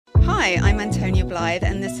Hi, I'm Antonia Blythe,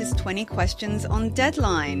 and this is 20 Questions on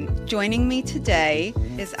Deadline. Joining me today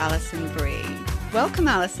is Alison Brie. Welcome,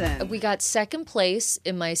 Alison. We got second place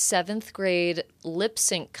in my 7th grade lip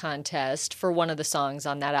sync contest for one of the songs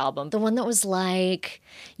on that album. The one that was like,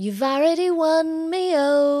 "You've already won me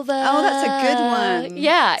over." Oh, that's a good one.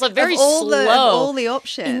 Yeah. It's very slow. Of all the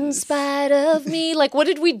options. In spite of me. Like, what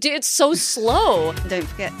did we do? It's so slow. Don't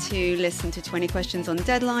forget to listen to 20 Questions on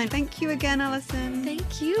Deadline. Thank you again, Alison.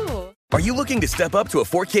 Thank you. Are you looking to step up to a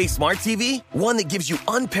 4K smart TV? One that gives you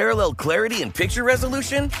unparalleled clarity and picture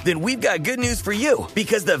resolution? Then we've got good news for you,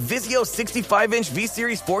 because the Vizio 65-inch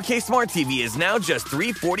V-Series 4K smart TV is now just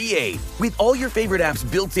 $348. With all your favorite apps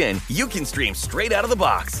built in, you can stream straight out of the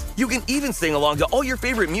box. You can even sing along to all your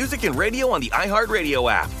favorite music and radio on the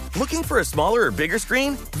iHeartRadio app. Looking for a smaller or bigger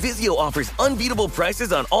screen? Vizio offers unbeatable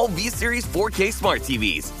prices on all V-Series 4K smart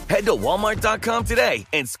TVs. Head to Walmart.com today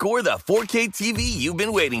and score the 4K TV you've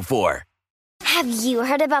been waiting for. Have you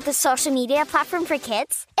heard about the social media platform for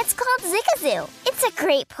kids? It's called Zigazoo. It's a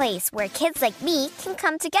great place where kids like me can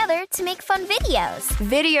come together to make fun videos.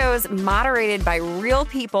 Videos moderated by real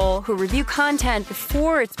people who review content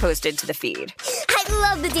before it's posted to the feed. I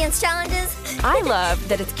love the dance challenges. I love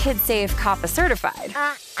that it's Kid Safe COPPA certified.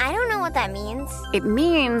 I don't know what that means. It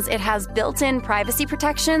means it has built-in privacy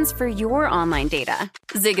protections for your online data.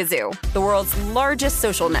 Zigazoo, the world's largest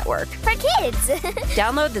social network. For kids.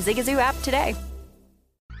 Download the Zigazoo app today.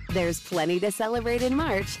 There's plenty to celebrate in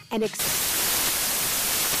March and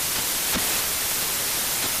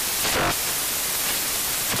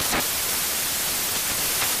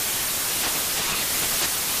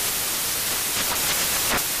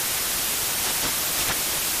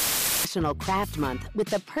National Craft Month with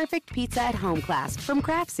the perfect pizza at home class from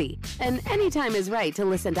Craftsy. And anytime is right to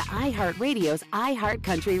listen to iHeartRadio's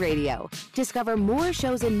iHeartCountry Radio. Discover more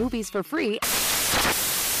shows and movies for free.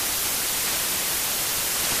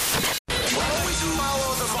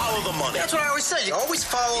 Follow the money. That's what I always say. You always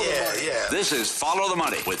follow the money. Yeah. This is Follow the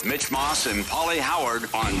Money with Mitch Moss and Paulie Howard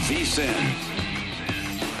on VSiN.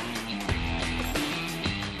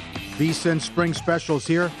 VSiN Spring Specials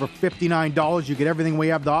here for $59. You get everything we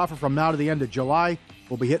have to offer from now to the end of July.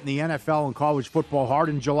 We'll be hitting the NFL and college football hard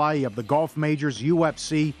in July. You have the golf majors,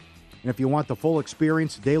 UFC. And if you want the full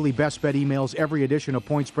experience, daily best bet emails, every edition of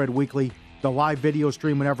Point Spread Weekly, the live video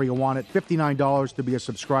stream whenever you want it. $59 to be a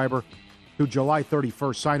subscriber through July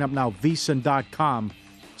 31st. Sign up now,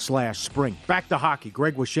 vsin.com/spring. Back to hockey.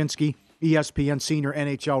 Greg Wyshynski, ESPN senior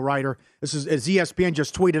NHL writer. This is, as ESPN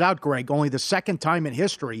just tweeted out, Greg, only the second time in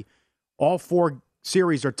history all 4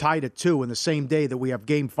 series are tied at 2 in the same day that we have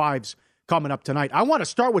Game 5s coming up tonight. I want to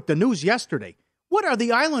start with the news yesterday. What are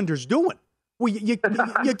the Islanders doing? Well, you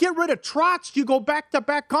get rid of Trotz, you go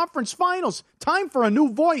back-to-back conference finals. Time for a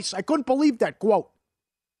new voice. I couldn't believe that quote.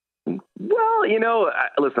 Well,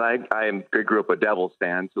 listen, I grew up a Devils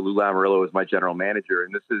fan, so Lou Lamoriello is my general manager,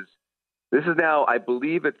 and this is now, I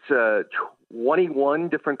believe it's 21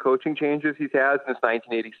 different coaching changes he's had since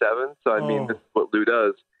 1987. So, I mean, this is what Lou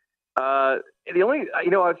does. The only, I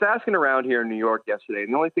was asking around here in New York yesterday,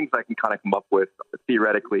 and the only things I can kind of come up with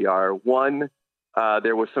theoretically are, one,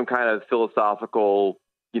 there was some kind of philosophical,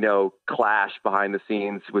 clash behind the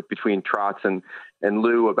scenes between Trotz and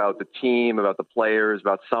Lou about the team, about the players,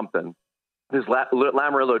 about something. Because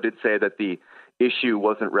Lamoriello did say that the issue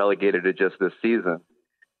wasn't relegated to just this season.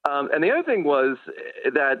 And the other thing was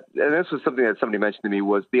that, and this was something that somebody mentioned to me,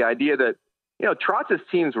 was the idea that, Trotz's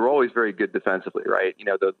teams were always very good defensively, right?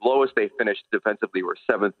 The lowest they finished defensively were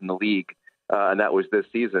 7th in the league, and that was this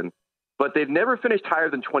season. But they've never finished higher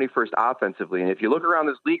than 21st offensively. And if you look around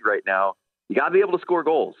this league right now, you got to be able to score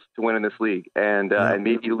goals to win in this league. And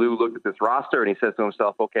maybe Lou looked at this roster and he says to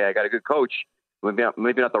himself, okay, I got a good coach.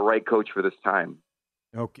 Maybe not the right coach for this time.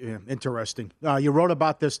 Okay, interesting. You wrote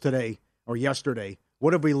about this today or yesterday.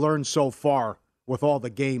 What have we learned so far with all the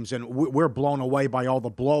games? And we're blown away by all the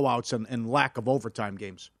blowouts and lack of overtime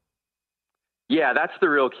games. Yeah, that's the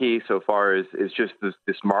real key so far is just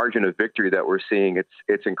this margin of victory that we're seeing.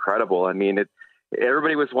 It's incredible. I mean,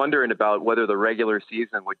 everybody was wondering about whether the regular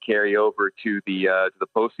season would carry over to the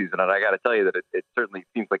postseason, and I got to tell you that it certainly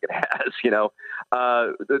seems like it has.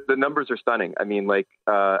 The numbers are stunning. I mean,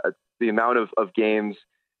 the amount of games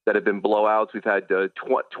that have been blowouts. We've had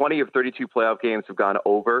 20 of 32 playoff games have gone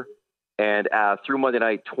over, and through Monday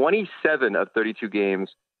night, 27 of 32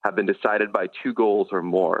 games have been decided by 2 goals or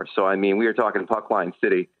more. So, I mean, we are talking puck line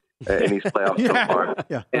city in these playoffs so far.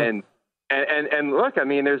 Yeah. And look, I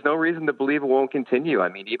mean, there's no reason to believe it won't continue. I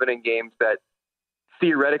mean, even in games that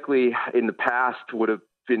theoretically in the past would have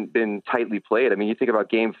been tightly played. I mean, you think about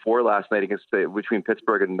Game 4 last night between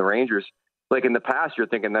Pittsburgh and the Rangers. like in the past, you're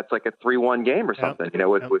thinking that's like a 3-1 game or something,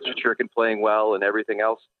 with Shesterkin playing well and everything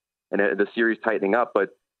else, and the series tightening up. But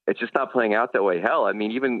it's just not playing out that way. Hell, I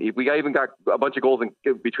mean, we got a bunch of goals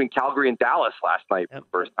between Calgary and Dallas last night for the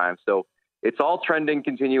first time. So it's all trending,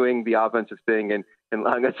 continuing the offensive thing. And I'm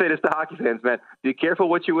going to say this to hockey fans, man, be careful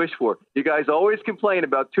what you wish for. You guys always complain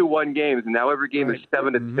about 2-1 games, and now every game is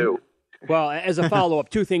 7-2. Well, as a follow-up,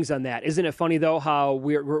 two things on that. Isn't it funny, though, how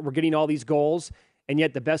we're getting all these goals, and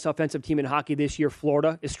yet the best offensive team in hockey this year,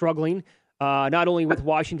 Florida, is struggling, not only with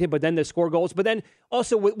Washington, but then they score goals. But then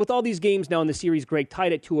also with all these games now in the series, Greg,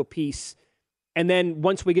 tied at 2 apiece, and then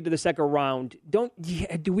once we get to the second round, are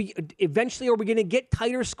we going to get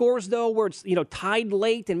tighter scores, though, where it's tied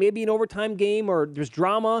late and maybe an overtime game or there's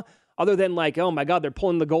drama, other than like, oh, my God, they're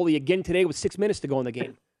pulling the goalie again today with 6 minutes to go in the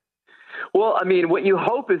game? Well, I mean, what you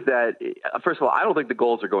hope is that, first of all, I don't think the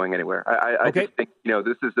goals are going anywhere. I just think,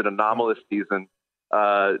 this is an anomalous season.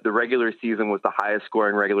 The regular season was the highest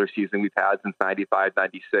scoring regular season we've had since 95,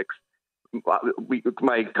 96.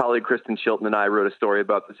 My colleague Kristen Shilton and I wrote a story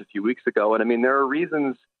about this a few weeks ago. And I mean, there are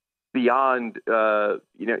reasons beyond,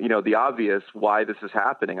 the obvious why this is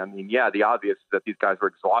happening. I mean, the obvious is that these guys were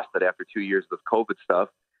exhausted after 2 years of COVID stuff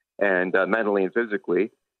and mentally and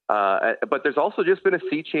physically. But there's also just been a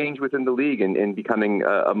sea change within the league and becoming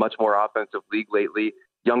a much more offensive league lately.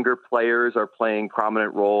 Younger players are playing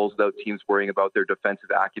prominent roles without teams worrying about their defensive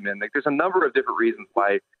acumen. Like, there's a number of different reasons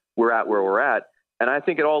why we're at where we're at. And I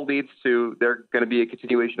think it all leads to there going to be a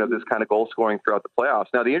continuation of this kind of goal scoring throughout the playoffs.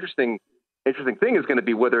 Now, the interesting thing is going to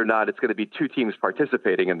be whether or not it's going to be 2 teams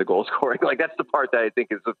participating in the goal scoring. Like, that's the part that I think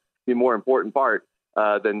is the more important part.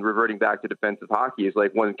 Than reverting back to defensive hockey is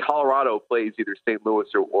like when Colorado plays either St. Louis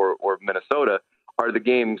or Minnesota, are the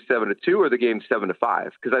games 7-2 or the games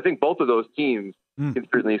 7-5? Because I think both of those teams can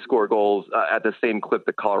certainly score goals at the same clip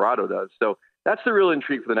that Colorado does. So that's the real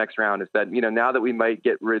intrigue for the next round is that, now that we might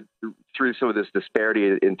get through some of this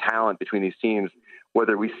disparity in talent between these teams,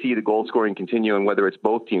 whether we see the goal scoring continue and whether it's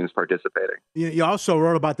both teams participating. You also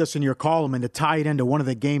wrote about this in your column, and to tie it into one of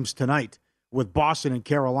the games tonight with Boston and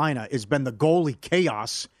Carolina has been the goalie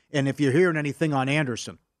chaos. And if you're hearing anything on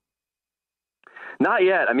Anderson. Not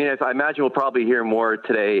yet. I mean, I imagine we'll probably hear more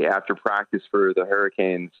today after practice for the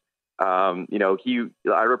Hurricanes.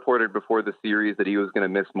 I reported before the series that he was going to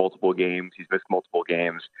miss multiple games. He's missed multiple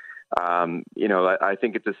games. I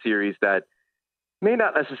think it's a series that may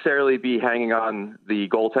not necessarily be hanging on the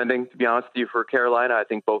goaltending, to be honest with you, for Carolina. I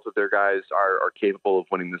think both of their guys are capable of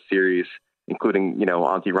winning the series, including,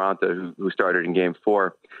 Antti Raanta, who started in Game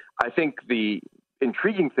 4. I think the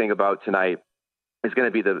intriguing thing about tonight is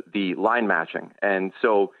going to be the line matching. And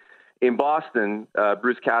so in Boston,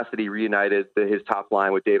 Bruce Cassidy reunited his top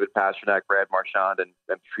line with David Pastrnak, Brad Marchand, and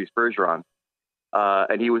Patrice Bergeron.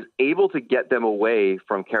 And he was able to get them away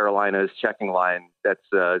from Carolina's checking line that's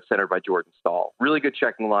centered by Jordan Staal. Really good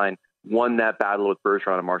checking line, won that battle with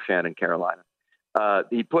Bergeron and Marchand in Carolina.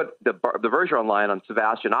 He put the Bergeron line on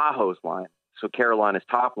Sebastian Aho's line, so Carolina's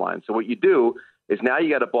top line. So what you do is now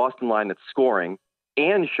you got a Boston line that's scoring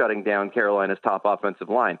and shutting down Carolina's top offensive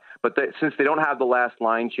line. But since they don't have the last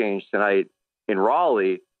line change tonight in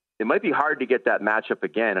Raleigh, it might be hard to get that matchup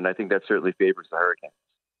again, and I think that certainly favors the Hurricanes.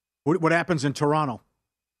 What happens in Toronto?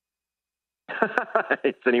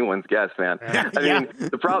 It's anyone's guess, man. I mean,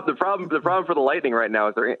 the problem for the Lightning right now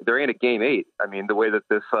is they're in a Game 8. I mean, the way that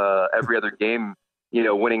this every other game,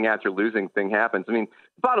 winning after losing thing happens. I mean,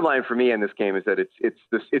 the bottom line for me in this game is that it's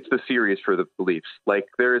the series for the Leafs. Like,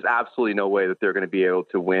 there is absolutely no way that they're going to be able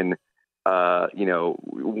to win, 2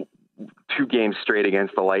 games straight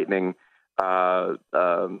against the Lightning, to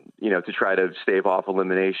try to stave off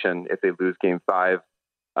elimination if they lose Game 5.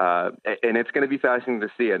 And it's going to be fascinating to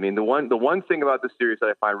see. I mean, the one thing about this series that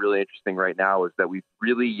I find really interesting right now is that we've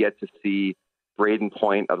really yet to see Braden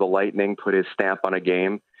Point of the Lightning put his stamp on a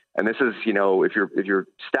game. And this is, if you're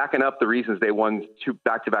stacking up the reasons they won 2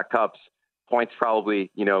 back-to-back cups, Point's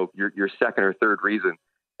probably, your second or third reason.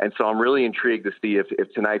 And so I'm really intrigued to see if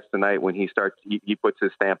tonight's the night when he puts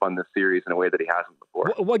his stamp on this series in a way that he hasn't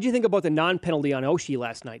before. What do you think about the non-penalty on Oshie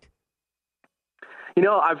last night?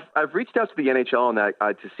 I've reached out to the NHL on that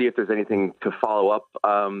to see if there's anything to follow up.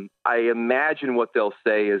 I imagine what they'll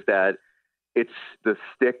say is that it's the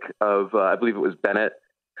stick of, I believe it was Bennett,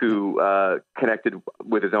 who connected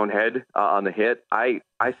with his own head on the hit. I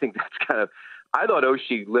think that's kind of, I thought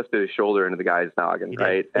Oshie lifted his shoulder into the guy's noggin,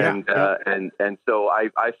 right? Yeah. And so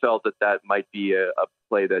I felt that might be a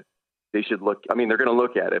play that they should look. I mean, they're going to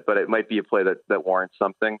look at it, but it might be a play that warrants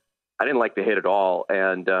something. I didn't like the hit at all,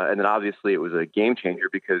 and then obviously it was a game changer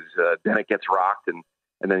because Bennett gets rocked, and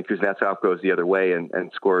then Kuznetsov goes the other way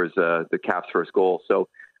and scores the Caps' first goal. So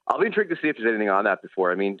I'll be intrigued to see if there's anything on that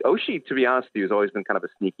before. I mean, Oshie, to be honest with you, has always been kind of a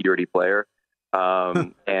sneaky, dirty player.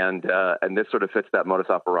 And this sort of fits that modus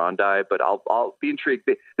operandi, but I'll be intrigued.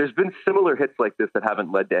 There's been similar hits like this that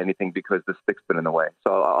haven't led to anything because the stick's been in the way.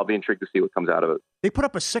 So I'll be intrigued to see what comes out of it. They put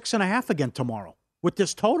up a 6.5 again tomorrow with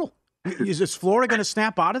this total. Is Florida going to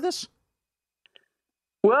snap out of this?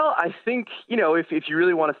 Well, I think, if you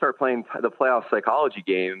really want to start playing the playoff psychology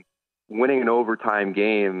game, winning an overtime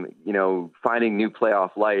game, finding new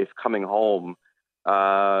playoff life, coming home,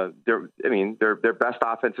 their best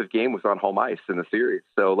offensive game was on home ice in the series.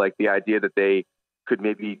 So like the idea that they could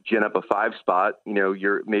maybe gin up a 5 spot,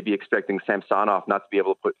 you're maybe expecting Samsonov not to be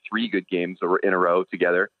able to put 3 good games in a row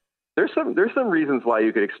together. There's some reasons why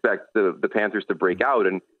you could expect the Panthers to break out,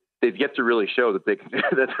 and they've yet to really show that that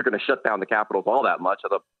they're going to shut down the Capitals all that much.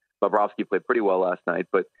 Although Bobrovsky played pretty well last night,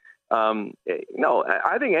 but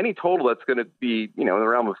I think any total that's going to be in the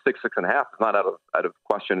realm of 6.5 is not out of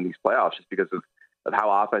question in these playoffs, just because of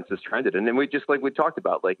how offense has trended. And then we talked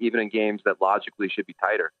about, like, even in games that logically should be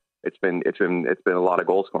tighter, it's been a lot of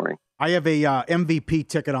goal scoring. I have a MVP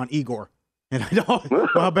ticket on Igor, and I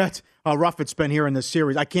know how rough it's been here in this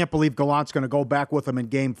series. I can't believe Gallant's going to go back with him in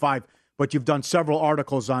Game 5. But you've done several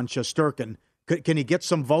articles on Shesterkin. Can he get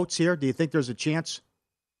some votes here? Do you think there's a chance?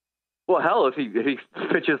 Well, hell, if he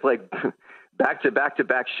pitches like back-to-back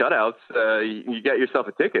shutouts, you get yourself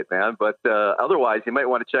a ticket, man. But otherwise, you might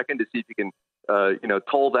want to check in to see if you can,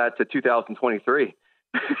 toll that to 2023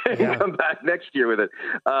 and come back next year with it.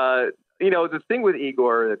 The thing with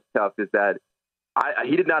Igor that's tough is that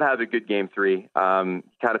he did not have a good Game 3. He kind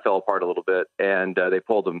of fell apart a little bit, and they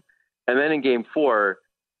pulled him. And then in Game 4,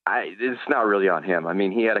 it's not really on him. I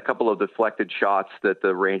mean, he had a couple of deflected shots that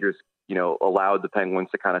the Rangers, allowed the Penguins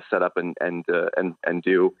to kind of set up and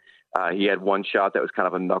do. He had one shot that was kind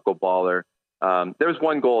of a knuckleballer. There was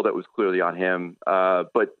one goal that was clearly on him,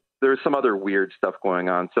 but there's some other weird stuff going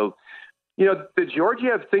on. So, the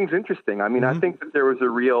Georgiev thing's interesting. I mean, I think that there was a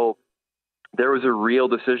real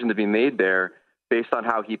decision to be made there based on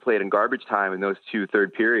how he played in garbage time in those 2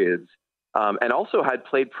 third periods, and also had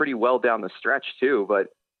played pretty well down the stretch too. But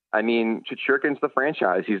I mean, Shesterkin's the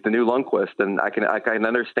franchise. He's the new Lundqvist, and I can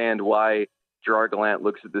understand why Gerard Gallant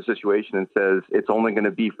looks at the situation and says it's only going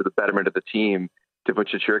to be for the betterment of the team to put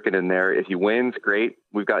Shesterkin in there. If he wins, great.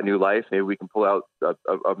 We've got new life. Maybe we can pull out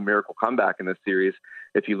a miracle comeback in this series.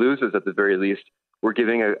 If he loses, at the very least, we're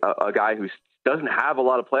giving a guy who doesn't have a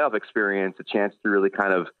lot of playoff experience a chance to really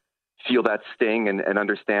kind of feel that sting and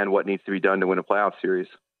understand what needs to be done to win a playoff series.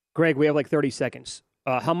 Greg, we have like 30 seconds.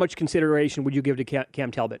 How much consideration would you give to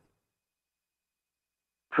Cam Talbot?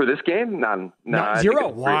 For this game? None. Zero.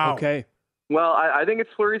 Wow. Okay. Well, I think it's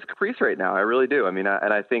Fleury's caprice right now. I really do. I mean,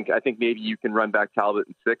 I think maybe you can run back Talbot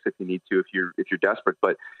in 6 if you need to, if you're desperate.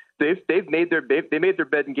 But they made their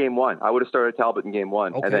bed in Game 1. I would have started Talbot in Game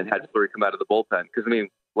 1 and then had Fleury come out of the bullpen, because I mean,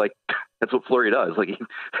 like, that's what Fleury does. Like,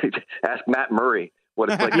 ask Matt Murray what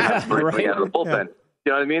it's like to have Fleury coming out of the bullpen. Yeah.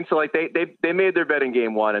 You know what I mean? So, like, they made their bet in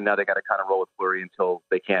Game 1, and now they got to kind of roll with Fleury until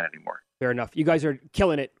they can't anymore. Fair enough. You guys are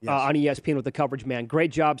killing it on ESPN with the coverage, man.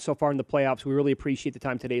 Great job so far in the playoffs. We really appreciate the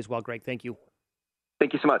time today as well, Greg. Thank you.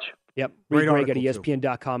 Thank you so much. Yep. Read Greg at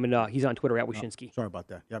ESPN.com, and he's on Twitter at Wyshynski. Sorry about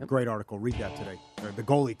that. Yep, great article. Read that today. The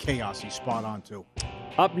goalie chaos, he's spot on, too.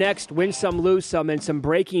 Up next, win some, lose some, and some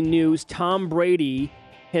breaking news. Tom Brady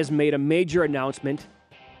has made a major announcement.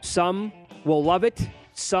 Some will love it.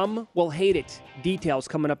 Some will hate it. Details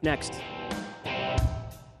coming up next.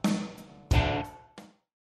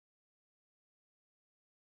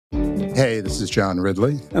 Hey, this is John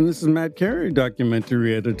Ridley. And this is Matt Carey,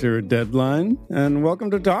 documentary editor at Deadline. And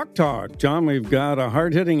welcome to Talk Talk. John, we've got a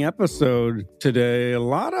hard-hitting episode today. A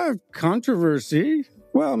lot of controversy.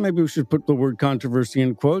 Well, maybe we should put the word controversy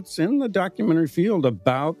in quotes in the documentary field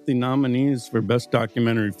about the nominees for Best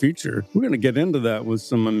Documentary Feature. We're going to get into that with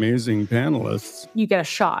some amazing panelists. You get a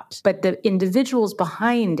shot, but the individuals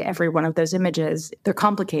behind every one of those images, they're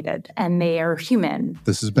complicated and they are human.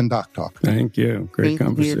 This has been Doc Talk. Thank you. Great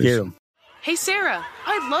conversation. You. Hey, Sarah,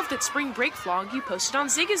 I love that spring break vlog you posted on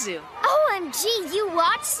Zigazoo. OMG, you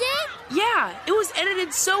watched it? Yeah, it was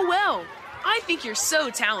edited so well. I think you're so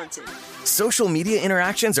talented. Social media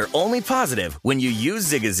interactions are only positive when you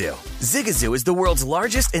use Zigazoo. Zigazoo is the world's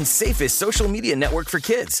largest and safest social media network for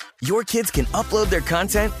kids. Your kids can upload their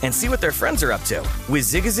content and see what their friends are up to. With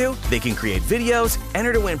Zigazoo, they can create videos,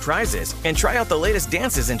 enter to win prizes, and try out the latest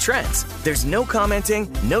dances and trends. There's no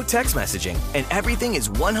commenting, no text messaging, and everything is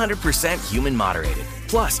 100% human moderated.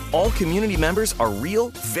 Plus, all community members are real,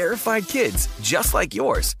 verified kids just like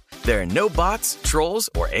yours. There are no bots, trolls,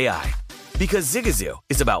 or AI. Because Zigazoo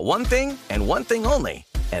is about one thing and one thing only,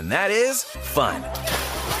 and that is fun.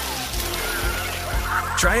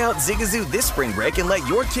 Try out Zigazoo this spring break and let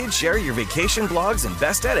your kids share your vacation blogs and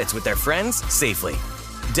best edits with their friends safely.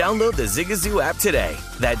 Download the Zigazoo app today.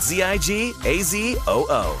 That's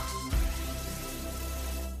Zigazoo.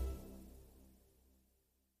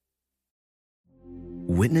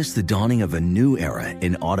 Witness the dawning of a new era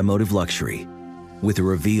in automotive luxury with a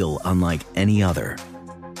reveal unlike any other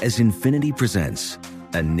as Infiniti presents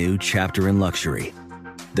a new chapter in luxury,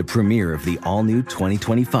 the premiere of the all-new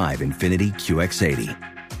 2025 Infiniti QX80.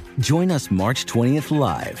 Join us March 20th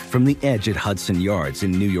live from the Edge at Hudson Yards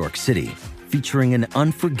in New York City, featuring an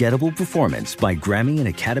unforgettable performance by Grammy and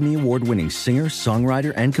Academy Award-winning singer,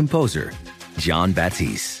 songwriter, and composer, Jon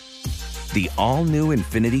Batiste. The all-new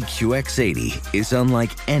Infiniti QX80 is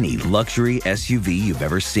unlike any luxury SUV you've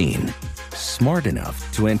ever seen. Smart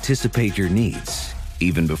enough to anticipate your needs,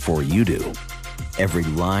 even before you do. Every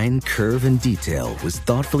line, curve, and detail was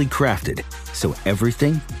thoughtfully crafted, so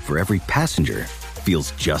everything for every passenger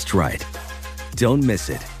feels just right. Don't miss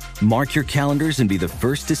it. Mark your calendars and be the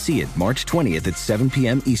first to see it March 20th at 7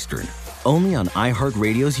 p.m. Eastern, only on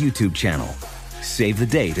iHeartRadio's YouTube channel. Save the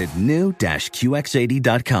date at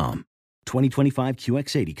new-QX80.com. 2025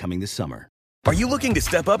 QX80 coming this summer. Are you looking to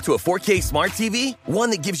step up to a 4K smart TV?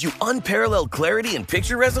 One that gives you unparalleled clarity and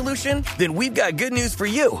picture resolution? Then we've got good news for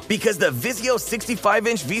you, because the Vizio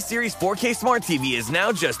 65-inch V-Series 4K smart TV is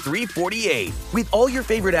now just $348. With all your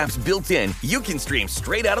favorite apps built in, you can stream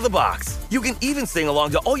straight out of the box. You can even sing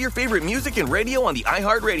along to all your favorite music and radio on the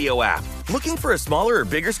iHeartRadio app. Looking for a smaller or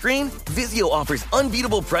bigger screen? Vizio offers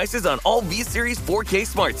unbeatable prices on all V-Series 4K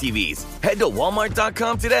smart TVs. Head to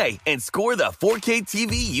Walmart.com today and score the 4K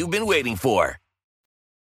TV you've been waiting for.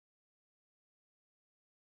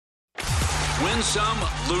 Win Some,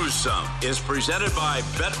 Lose Some is presented by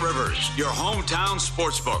BetRivers, your hometown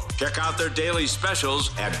sportsbook. Check out their daily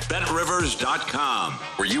specials at BetRivers.com.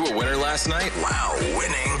 Were you a winner last night? Wow,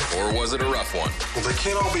 winning. Or was it a rough one? Well, they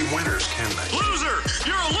can't all be winners, can they? Loser!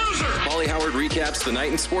 You're a loser! Paulie Howard recaps the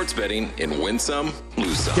night in sports betting in Win Some,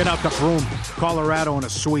 Lose Some. Get out the broom. Colorado in a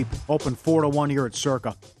sweep. Open 4-1 here at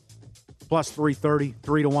Circa. Plus 330,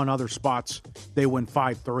 3-1 other spots. They win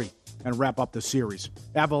 5-3. And wrap up the series.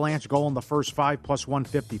 Avalanche goal in the first 5 plus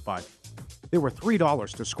 155. They were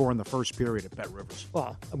 $3 to score in the first period at BetRivers.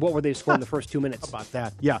 Well, what were they scoring in the first 2 minutes? How about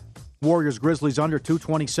that? Yeah. Warriors, Grizzlies under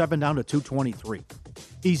 227 down to 223.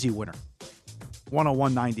 Easy winner.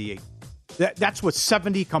 101.98. That's with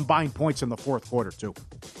 70 combined points in the fourth quarter, too.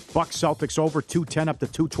 Bucks, Celtics over 210 up to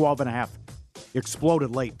 212.5.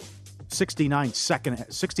 Exploded late. 69 second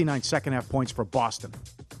half points for Boston.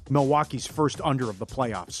 Milwaukee's first under of the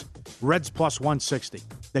playoffs. Reds plus 160.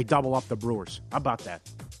 They double up the Brewers. How about that?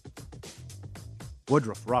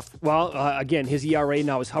 Woodruff, rough. Well, again, his ERA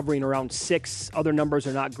now is hovering around 6. Other numbers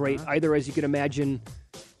are not great either, as you can imagine.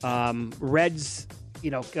 Reds,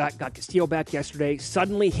 got Castillo back yesterday.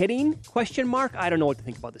 Suddenly hitting? ? I don't know what to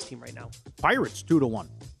think about this team right now. Pirates 2-1.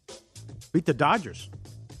 Beat the Dodgers.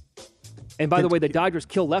 And by the way, the Dodgers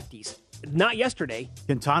kill lefties. Not yesterday.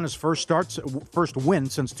 Quintana's first win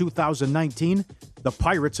since 2019. The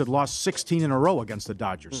Pirates had lost 16 in a row against the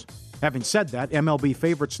Dodgers. Having said that, MLB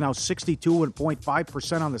favorites now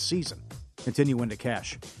 62.5% on the season. Continuing to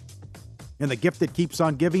cash. And the gift that keeps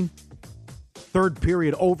on giving, third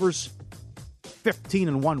period overs,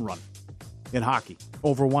 15-1 run in hockey.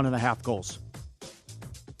 Over 1.5 goals.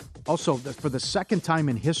 Also, for the second time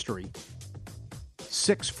in history,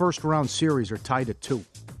 6 first-round series are tied at 2.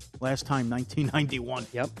 Last time, 1991.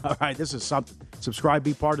 Yep. All right, this is something. Subscribe,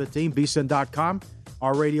 be part of the team, bsin.com.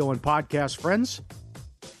 Our radio and podcast friends.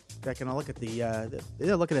 Taking a look at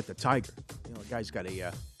they're looking at the Tiger. The guy's got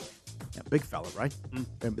a big fella, right?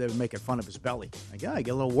 They're making fun of his belly. I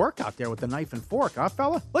get a little work out there with the knife and fork, huh,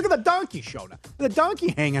 fella? Look at the donkey show now. The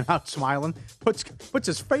donkey hanging out, smiling, puts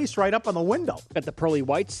his face right up on the window. Got the pearly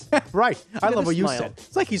whites. Right. I love what you smile. said.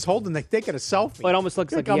 It's like he's taking a selfie. Well, it almost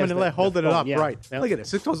looks like coming he and has holding it up. yeah. Right. Yep. Look at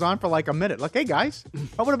this. It goes on for like a minute. Like, hey, guys,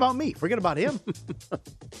 what about me? Forget about him.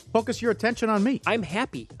 Focus your attention on me. I'm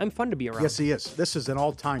happy. I'm fun to be around. Yes, he is. This is an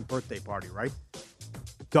all-time birthday party, right?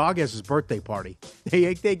 Dog has his birthday party.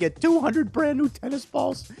 They get 200 brand new tennis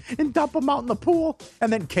balls and dump them out in the pool,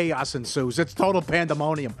 and then chaos ensues. It's total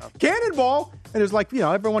pandemonium. Cannonball! And there's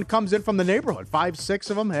everyone comes in from the neighborhood. 5, 6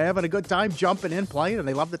 of them having a good time, jumping in, playing, and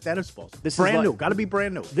they love the tennis balls. This brand is new. Got to be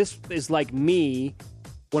brand new. This is like me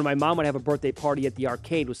when my mom would have a birthday party at the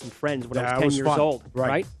arcade with some friends when I was 10 years fun. old.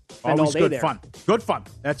 Right? Spend Always all day good there. fun. Good fun.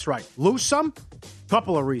 That's right. Lose some?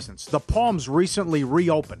 Couple of reasons. The Palms recently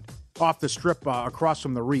reopened off the strip across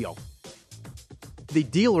from the Rio. The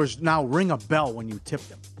dealers now ring a bell when you tip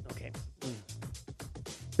them. Okay.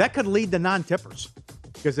 That could lead to non-tippers.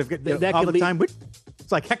 Because they've got That all could the lead- time.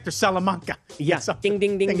 It's like Hector Salamanca. Yeah, ding,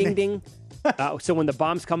 ding, ding, ding, ding. So when the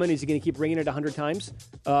bomb's coming, is he going to keep ringing it 100 times?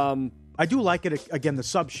 I do like it, again, the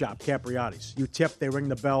sub shop, Capriati's. You tip, they ring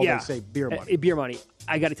the bell, they say beer money. Beer money.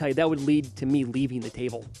 I got to tell you, that would lead to me leaving the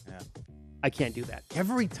table. Yeah. I can't do that.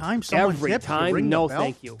 Every time someone tips, you ring no the bell?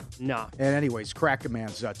 thank you. No. And anyways,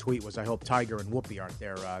 Crackerman's tweet was, I hope Tiger and Whoopi aren't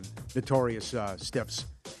there, notorious stiffs.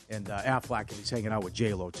 And Affleck, and he's hanging out with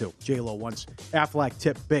J-Lo, too. J-Lo once, Affleck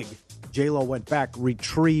tipped big. J-Lo went back,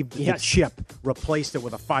 retrieved the chip, replaced it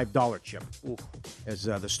with a $5 chip, as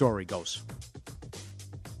the story goes.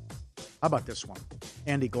 How about this one?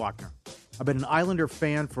 Andy Glockner. I've been an Islander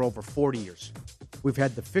fan for over 40 years. We've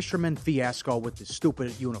had the fisherman fiasco with the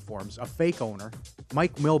stupid uniforms, a fake owner,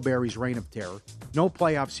 Mike Milbury's reign of terror, no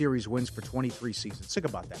playoff series wins for 23 seasons. Think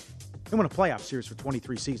about that. They won a playoff series for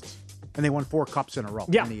 23 seasons, and they won 4 cups in a row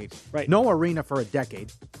in the 80s. Right. No arena for a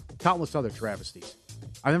decade. Countless other travesties.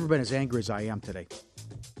 I've never been as angry as I am today.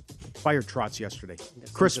 Fired Trotz yesterday.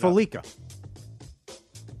 Chris Felica.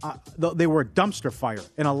 They were a dumpster fire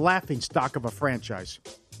and a laughingstock of a franchise.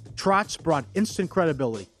 Trotz brought instant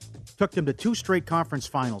credibility. Took them to 2 straight conference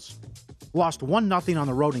finals. Lost 1-0 on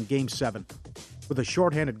the road in Game 7 with a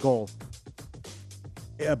shorthanded goal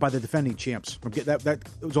by the defending champs. That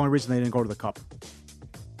was the only reason they didn't go to the Cup.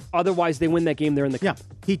 Otherwise, they win that game, they're in the Cup.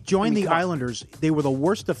 He joined the Islanders. They were the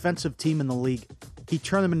worst defensive team in the league. He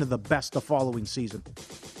turned them into the best the following season.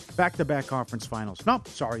 Back-to-back conference finals. No,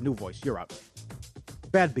 sorry, new voice. You're out.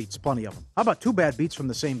 Bad beats, plenty of them. How about 2 bad beats from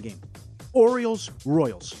the same game?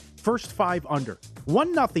 Orioles-Royals. First 5 under.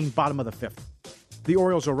 1-0 bottom of the 5th. The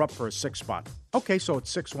Orioles are up for a 6th spot. Okay, so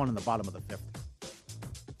it's 6-1 in the bottom of the 5th.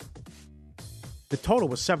 The total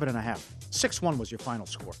was 7.5. 6-1 was your final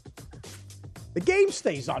score. The game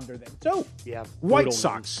stays under then, too. Yeah. White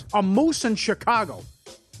Sox, a moose in Chicago.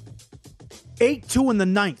 8-2 in the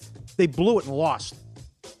 9th. They blew it and lost.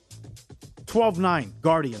 12-9,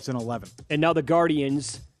 Guardians in 11. And now the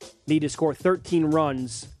Guardians need to score 13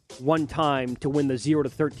 runs one time to win the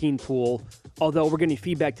 0-13 pool. Although we're getting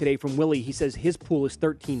feedback today from Willie. He says his pool is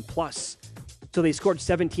 13 plus. So they scored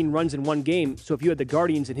 17 runs in one game. So if you had the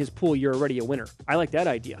Guardians in his pool, you're already a winner. I like that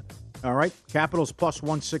idea. All right. Capitals plus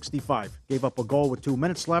 165. Gave up a goal with 2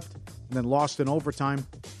 minutes left and then lost in overtime.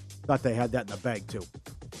 Thought they had that in the bag, too.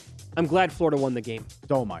 I'm glad Florida won the game.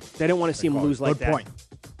 So am I. They don't want to see him lose like that. Good point.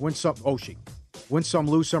 Win some, Oshie. Win some,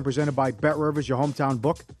 lose some, presented by BetRivers, your hometown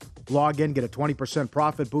book. Log in, get a 20%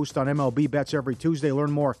 profit boost on MLB bets every Tuesday. Learn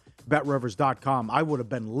more, BetRivers.com. I would have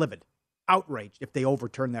been livid, outraged if they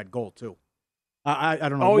overturned that goal, too. I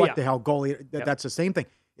don't know the hell goalie. That's the same thing.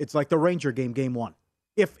 It's like the Ranger game, Game 1.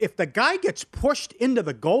 If the guy gets pushed into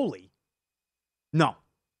the goalie, no.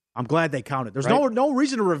 I'm glad they counted. There's no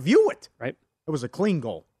reason to review it. Right. It was a clean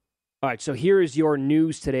goal. All right, so here is your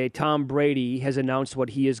news today. Tom Brady has announced what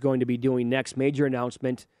he is going to be doing next. Major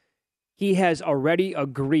announcement. He has already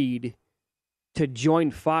agreed to join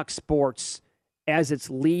Fox Sports as its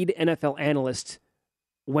lead NFL analyst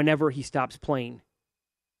whenever he stops playing.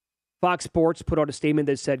 Fox Sports put out a statement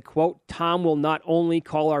that said, quote, Tom will not only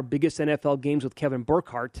call our biggest NFL games with Kevin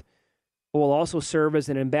Burkhardt, but will also serve as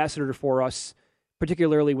an ambassador for us,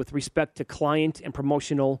 particularly with respect to client and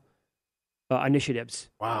promotional initiatives.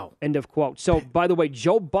 Wow. End of quote. So, by the way,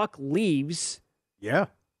 Joe Buck leaves. Yeah.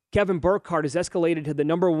 Kevin Burkhardt has escalated to the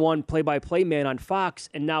 #1 play-by-play man on Fox,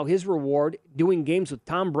 and now his reward, doing games with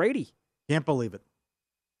Tom Brady. Can't believe it.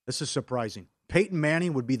 This is surprising. Peyton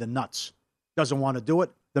Manning would be the nuts. Doesn't want to do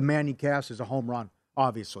it. The Manning cast is a home run,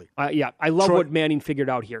 obviously. Yeah, I love what Manning figured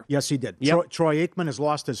out here. Yes, he did. Yep. Troy Aikman has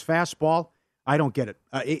lost his fastball. I don't get it.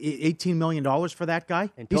 $18 million for that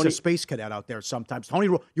guy? And He's a space cadet out there sometimes.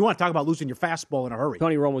 You want to talk about losing your fastball in a hurry.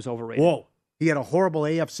 Tony Romo was overrated. Whoa. He had a horrible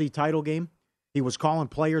AFC title game. He was calling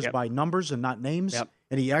players by numbers and not names. Yep.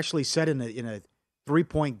 And he actually said in a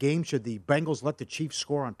 3-point game, should the Bengals let the Chiefs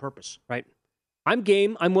score on purpose? Right. I'm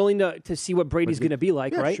game. I'm willing to see what Brady's going to be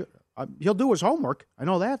like, right? Sure. He'll do his homework. I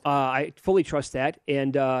know that. I fully trust that.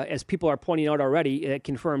 And as people are pointing out already, it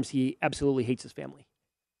confirms he absolutely hates his family.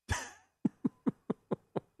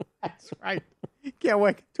 That's right. Can't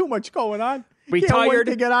wait. Too much going on. Retired. Can't wait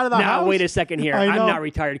to get out of the house. Now, wait a second here. I'm not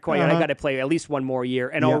retired quite yet. I got to play at least one more year.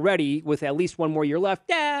 And already, with at least one more year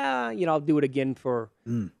left, I'll do it again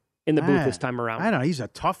in the booth this time around. I don't know. He's a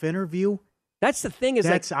tough interview. That's the thing.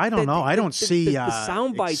 I don't know. I don't see the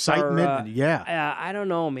sound bites excitement. I don't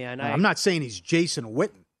know, man. I'm not saying he's Jason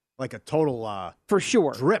Witten, like a total for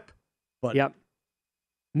sure drip. But yep.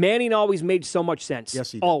 Manning always made so much sense.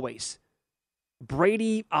 Yes, he did. Always.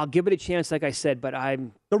 Brady, I'll give it a chance, like I said, but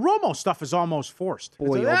the Romo stuff is almost forced.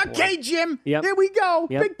 Boy, okay, Jim. Yep. Here we go.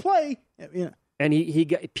 Yep. Big play. And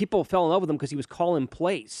And people fell in love with him because he was calling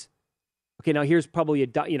plays. Okay, now here's probably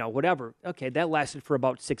whatever. Okay, that lasted for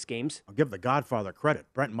about 6 games. I'll give the Godfather credit.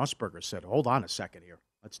 Brent Musburger said, hold on a second here.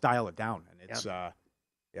 Let's dial it down. And it's,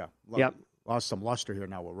 lost some luster here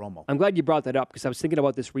now with Romo. I'm glad you brought that up because I was thinking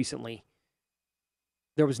about this recently.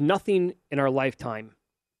 There was nothing in our lifetime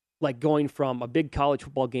like going from a big college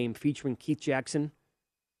football game featuring Keith Jackson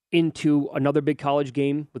into another big college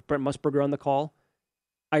game with Brent Musburger on the call.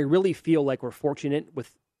 I really feel like we're fortunate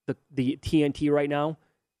with the TNT right now.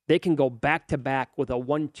 They can go back-to-back with a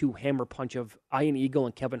 1-2 hammer punch of Ian Eagle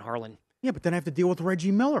and Kevin Harlan. Yeah, but then I have to deal with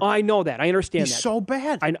Reggie Miller. Oh, I know that. I understand He's that. so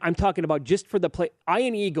bad. I'm talking about just for the play.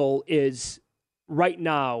 Ian Eagle is right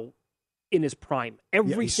now in his prime.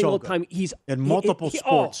 Every single time he's in multiple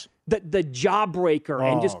sports. The jawbreaker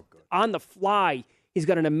and just on the fly. He's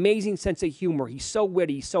got an amazing sense of humor. He's so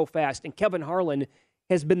witty, so fast. And Kevin Harlan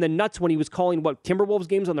has been the nuts when he was calling Timberwolves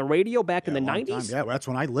games on the radio back in the 90s. Yeah, well, that's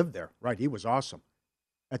when I lived there. Right, he was awesome.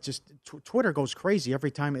 That's just Twitter goes crazy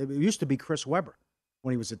every time. It used to be Chris Webber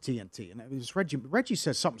when he was at TNT, and it was Reggie. Reggie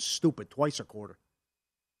says something stupid twice a quarter.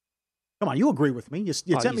 Come on, you agree with me? You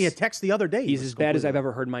sent me a text the other day. He's as bad as I've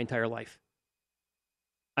ever heard in my entire life.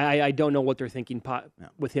 I don't know what they're thinking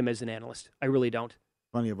with him as an analyst. I really don't.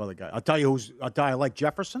 Plenty of other guys. I'll tell you I like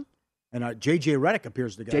Jefferson, and J.J. Redick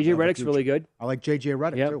appears to get. J.J. Redick's really good. I like J.J.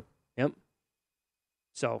 Redick too. Yep.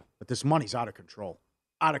 So, but this money's out of control.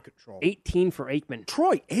 Out of control. 18 for Aikman.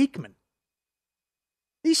 Troy Aikman.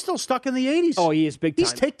 He's still stuck in the 80s. Oh, he is big time.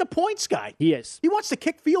 He's take the points guy. He is. He wants to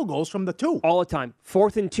kick field goals from the 2. All the time.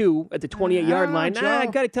 4th and 2 at the 28-yard line. I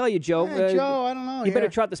got to tell you, Joe. Joe, I don't know. You better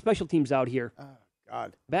trot the special teams out here.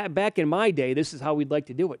 God. Back in my day, this is how we'd like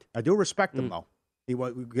to do it. I do respect him, though.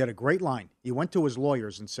 We had a great line. He went to his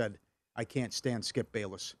lawyers and said, I can't stand Skip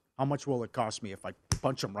Bayless. How much will it cost me if I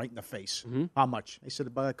punch him right in the face? Mm-hmm. How much? They said,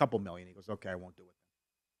 about a couple million. He goes, okay, I won't do it.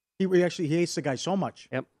 He hates the guy so much.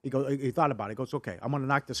 Yep. He thought about it. He goes, okay, I'm going to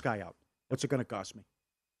knock this guy out. What's it going to cost me?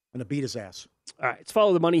 I'm going to beat his ass. All right, let's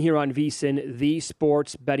follow the money here on VSiN, the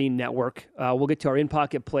Sports Betting Network. We'll get to our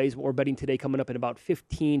in-pocket plays, what we're betting today, coming up in about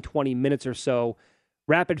 15, 20 minutes or so.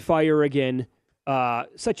 Rapid fire again.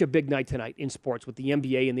 Such a big night tonight in sports with the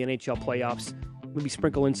NBA and the NHL playoffs. We'll be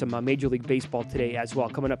sprinkling some Major League Baseball today as well.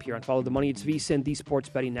 Coming up here on Follow the Money, it's VSiN, the Sports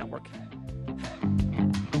Betting Network.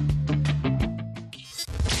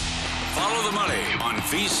 Follow the money on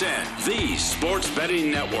VSiN, the Sports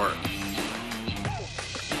Betting Network.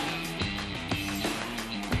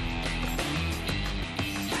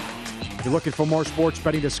 If you're looking for more sports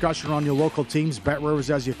betting discussion on your local teams, BetRivers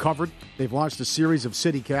has you covered. They've launched a series of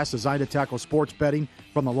CityCasts designed to tackle sports betting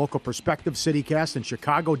from the local perspective. CityCast in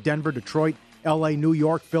Chicago, Denver, Detroit, L.A., New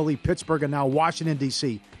York, Philly, Pittsburgh, and now Washington,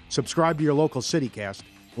 D.C. Subscribe to your local CityCast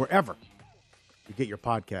wherever you get your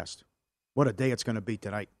podcast. What a day it's going to be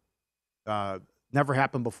tonight. Never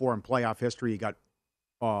happened before in playoff history. You got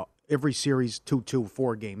every series 2-2,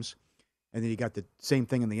 4 games. And then you got the same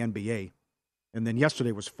thing in the NBA. And then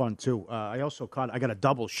yesterday was fun, too. I got a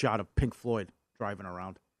double shot of Pink Floyd driving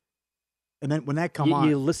around. And then when that come on.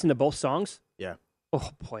 You listen to both songs? Yeah.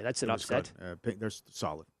 Oh, boy, that's an upset. Pink, they're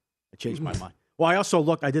solid. I changed my mind. Well, I also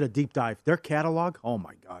looked. I did a deep dive. Their catalog, oh,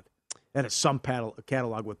 my God. That is some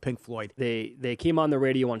catalog with Pink Floyd. They came on the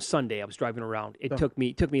radio on Sunday. I was driving around. It took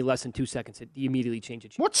me less than 2 seconds. It immediately changed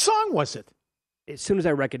it. What song was it? As soon as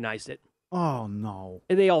I recognized it. Oh, no.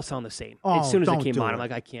 They all sound the same. As soon as it came on, I'm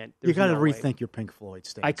like, I can't. You got to rethink your Pink Floyd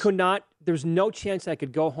stance. I could not. There's no chance I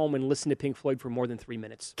could go home and listen to Pink Floyd for more than 3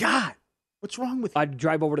 minutes. God, what's wrong with you? I'd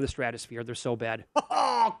drive over to the Stratosphere. They're so bad.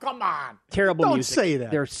 Oh, come on. Terrible Don't music. Don't say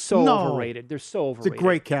that. They're so overrated. They're so overrated. It's a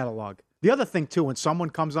great catalog. The other thing, too, when someone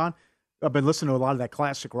comes on, I've been listening to a lot of that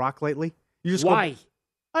classic rock lately. You just Why? Go,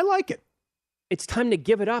 I like it. It's time to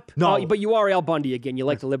give it up. No. But you are Al Bundy again. You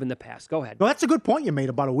like to live in the past. Go ahead. Well, that's a good point you made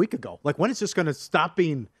about a week ago. Like, when is this going to stop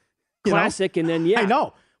being classic? And then, I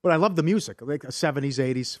know. But I love the music. Like the 70s,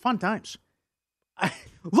 80s. Fun times.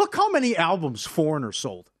 Look how many albums Foreigner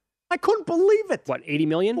sold. I couldn't believe it. What, 80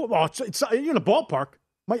 million? Well, it's in a ballpark.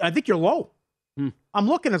 I think you're low. I'm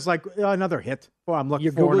looking. It's like another hit. Well, I'm looking.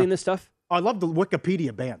 You're Googling this stuff? I love the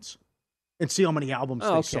Wikipedia bands and see how many albums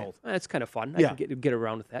they sold. That's kind of fun. I can get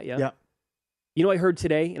around with that, Yeah. You know, I heard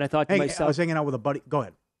today, and I thought to myself, I was hanging out with a buddy. Go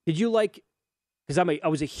ahead. Did you like? Because I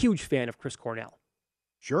was a huge fan of Chris Cornell.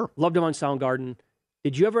 Sure, loved him on Soundgarden.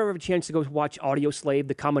 Did you ever have a chance to go watch Audio Slave,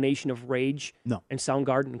 the combination of Rage and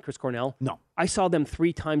Soundgarden and Chris Cornell? No, I saw them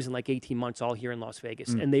 3 times in like 18 months, all here in Las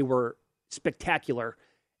Vegas, and they were spectacular.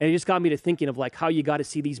 And it just got me to thinking of like how you got to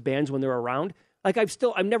see these bands when they're around. Like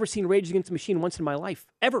I've never seen Rage Against the Machine once in my life,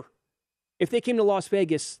 ever. If they came to Las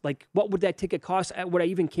Vegas, like, what would that ticket cost? Would I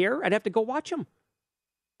even care? I'd have to go watch them.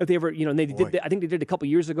 If they ever, and they did. I think they did a couple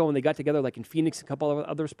years ago when they got together, like in Phoenix, and a couple of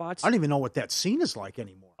other spots. I don't even know what that scene is like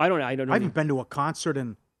anymore. I don't know. I haven't been to a concert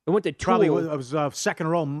in. I went to Tool. Probably it was second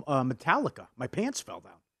row Metallica. My pants fell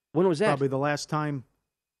down. When was that? Probably the last time.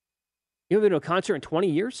 You haven't been to a concert in 20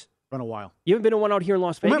 years? Been a while. You haven't been to one out here in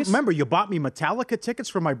Las Vegas? Remember, you bought me Metallica tickets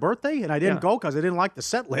for my birthday, and I didn't go because I didn't like the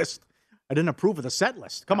set list. I didn't approve of the set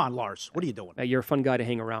list. Come on, Lars. What are you doing? You're a fun guy to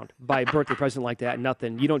hang around. Buy a birthday present like that,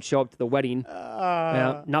 nothing. You don't show up to the wedding.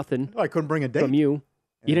 Nothing. I couldn't bring a date. From you.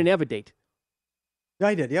 You didn't have a date. Yeah,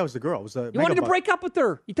 I did. Yeah, it was the girl. It was the you wanted to break up with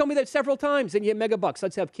her. You told me that several times, and you had $1,000,000.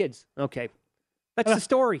 Let's have kids. Okay. That's the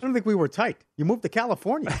story. I don't think we were tight. You moved to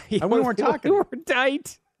California. We weren't talking. We were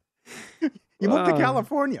tight. You moved to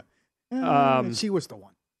California. She was the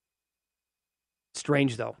one.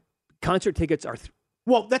 Strange, though. Concert tickets are...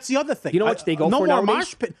 Well, that's the other thing. You know what they go for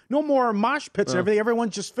nowadays? No more mosh pits and everything.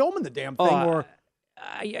 Everyone's just filming the damn thing.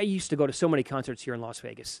 I used to go to so many concerts here in Las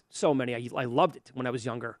Vegas. So many. I loved it when I was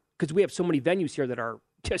younger because we have so many venues here that are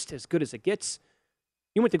just as good as it gets.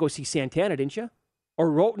 You went to go see Santana, didn't you?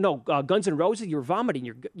 Or Guns N' Roses. You were vomiting.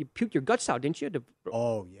 You puked your guts out, didn't you?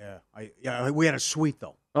 Oh yeah. We had a suite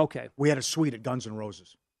though. Okay. We had a suite at Guns N'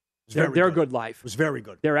 Roses. They're good live. It was very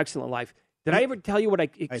good. They're excellent live. Did I ever tell you what I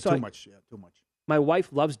had too much. Yeah, too much. My wife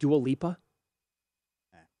loves Dua Lipa.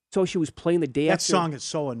 So she was playing the day after. That song is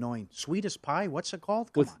so annoying. Sweet as Pie? What's it called?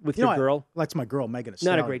 With your girl? That's my girl, Megan Thee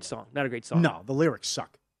Stallion. Not a great song. No, the lyrics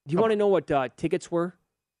suck. Do you want to know what tickets were?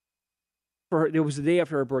 For her, it was the day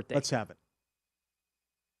after her birthday. Let's have it.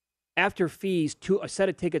 After fees, a set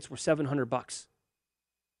of tickets were $700.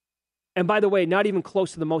 And by the way, not even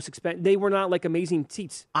close to the most expensive. They were not like amazing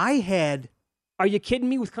seats. Are you kidding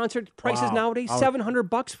me with concert prices nowadays?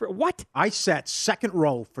 $700 for what? I sat second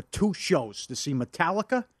row for 2 shows to see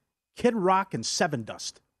Metallica, Kid Rock, and Seven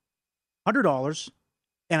Dust. $100,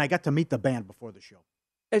 and I got to meet the band before the show.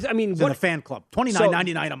 I mean, in the fan club,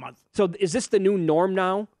 $29.99 a month. So is this the new norm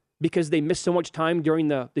now? Because they missed so much time during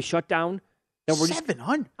the shutdown.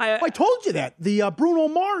 $700. I told you that. The Bruno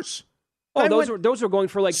Mars. Oh, those were going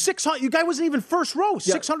for like $600. You guy wasn't even first row.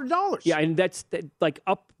 $600. Yeah, and that's like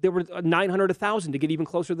up. There were 900, 1,000 to get even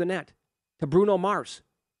closer than that to Bruno Mars.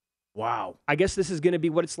 Wow. I guess this is going to be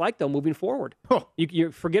what it's like though moving forward. Huh.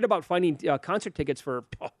 You forget about finding concert tickets for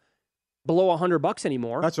below $100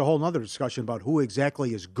 anymore. That's a whole other discussion about who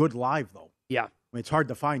exactly is good live though. Yeah, I mean it's hard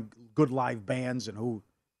to find good live bands and who.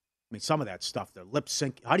 I mean some of that stuff. The lip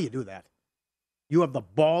sync. How do you do that? You have the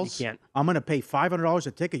balls. You can't. I'm going to pay $500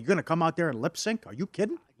 a ticket. You're going to come out there and lip sync? Are you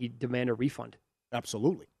kidding? You demand a refund.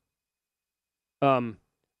 Absolutely.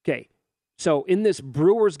 Okay. So in this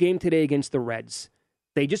Brewers game today against the Reds,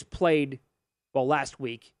 they just played, last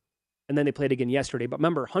week, and then they played again yesterday. But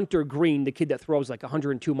remember, Hunter Green, the kid that throws like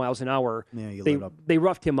 102 miles an hour, they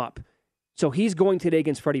roughed him up. So he's going today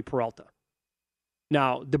against Freddie Peralta.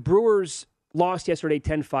 Now, the Brewers lost yesterday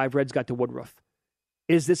 10-5. Reds got to Woodruff.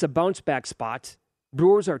 Is this a bounce back spot?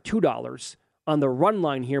 Brewers are $2. On the run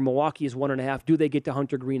line here, Milwaukee is 1.5. Do they get to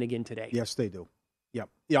Hunter Green again today? Yes, they do. Yep.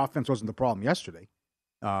 The offense wasn't the problem yesterday.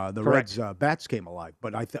 The Correct. Reds' bats came alive.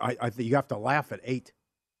 But I think you have to laugh at 8.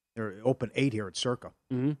 They're open 8 here at Circa.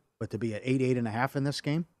 Mm-hmm. But to be at 8.5 in this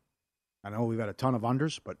game, I know we've had a ton of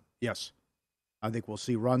unders, but yes, I think we'll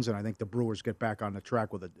see runs, and I think the Brewers get back on the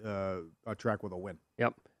track with a win.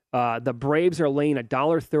 Yep. The Braves are laying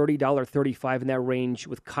 $1.30, $1.35 in that range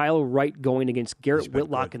with Kyle Wright going against Garrett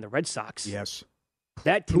Whitlock and the Red Sox. Yes.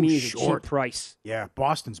 That to me is a cheap price. Yeah,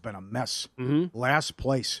 Boston's been a mess. Mm-hmm. Last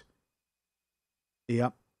place.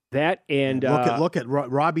 Yep. That and look at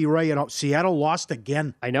Robbie Ray. Seattle lost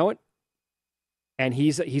again. I know it. And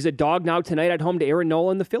he's a dog now tonight at home to Aaron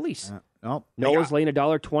Nola and the Phillies. Nola's laying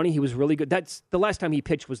 $1.20. He was really good. That's the last time he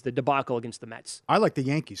pitched was the debacle against the Mets. I like the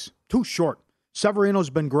Yankees. Too short. Severino's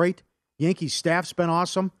been great. Yankees staff's been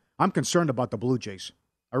awesome. I'm concerned about the Blue Jays.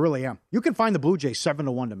 I really am. You can find the Blue Jays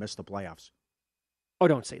 7-1 to miss the playoffs. Oh,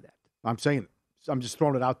 don't say that. I'm saying it. I'm just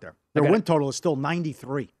throwing it out there. Their win total is still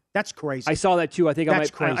 93. That's crazy. I saw that too. I think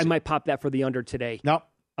I might pop that for the under today. No.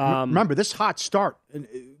 Remember, this hot start,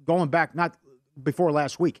 going back not before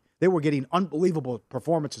last week, they were getting unbelievable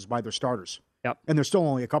performances by their starters. Yep. And they're still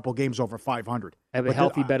only a couple games over 500. I have a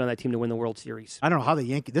healthy bet on that team to win the World Series. I don't know how the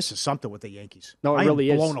Yankees. This is something with the Yankees. No, it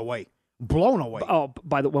really is. Blown away. Blown away. Oh,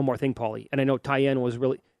 by the one more thing, Paulie, and I know Tyen was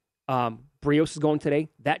really. Brios is going today.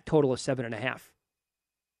 That total is 7.5.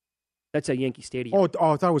 That's at Yankee Stadium. Oh,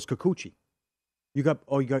 I thought it was Kikuchi.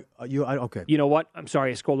 Okay. You know what? I'm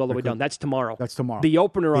sorry, I scrolled all the way down. That's tomorrow. That's tomorrow. The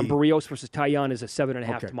opener on Barrios versus Taillon is a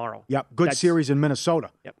 7.5 tomorrow. Yep, good series in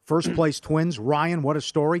Minnesota. Yep. First place Twins. Ryan, what a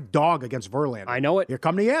story. Dog against Verlander. I know it. Here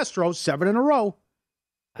come the Astros, 7 in a row.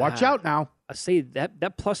 Watch out now. I say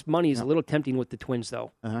that plus money is a little tempting with the Twins,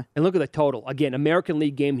 though. Uh-huh. And look at the total. Again, American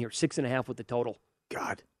League game here, 6.5 with the total.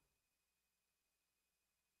 God.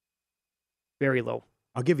 Very low.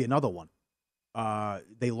 I'll give you another one.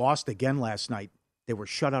 They lost again last night. They were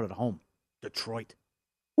shut out at home. Detroit.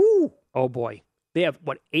 Woo! Oh, boy. They have,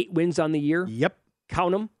 8 wins on the year? Yep.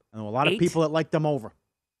 Count them. And a lot of people that like them over.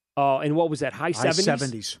 And what was that, high 70s? High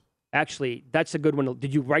 70s. Actually, that's a good one.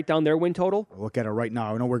 Did you write down their win total? I'll look at it right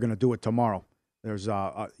now. I know we're going to do it tomorrow. There's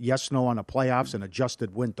yes, no on the playoffs and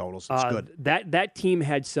adjusted win totals. It's good. That team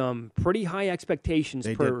had some pretty high expectations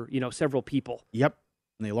for several people. Yep.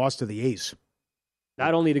 And they lost to the A's.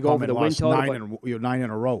 Not only to go over the win total, but 9 in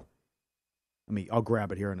a row. I'll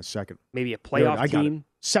grab it here in a second. Maybe a playoff team.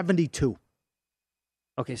 72.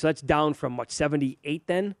 Okay, so that's down from 78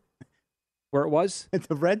 then, where it was.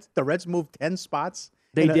 The Reds moved 10 spots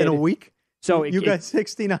in a week. So you got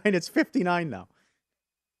 69. It's 59 now,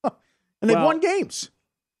 and they've won games.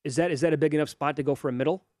 Is that a big enough spot to go for a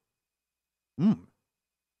middle?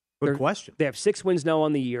 Good question. They have 6 wins now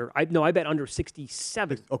on the year. I bet under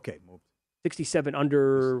 67. Okay, moved. 67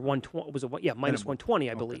 under 120 was minus 120,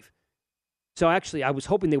 I believe. So actually, I was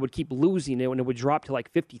hoping they would keep losing it and it would drop to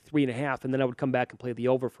 53.5, and then I would come back and play the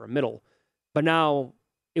over for a middle. But now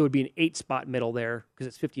it would be an 8-spot middle there because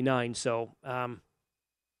it's 59. So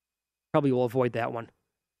probably will avoid that one.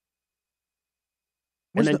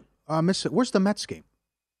 Where's the Mets game?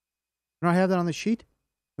 You don't have that on the sheet?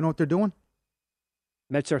 You know what they're doing?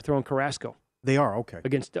 Mets are throwing Carrasco. They are, okay.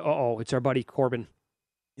 Against, it's our buddy Corbin.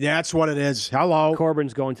 That's what it is. Hello.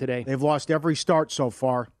 Corbin's going today. They've lost every start so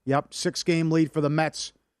far. Yep, 6-game lead for the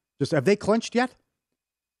Mets. Have they clinched yet?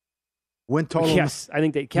 Win total? Yes, I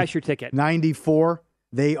think they cash your ticket. 94.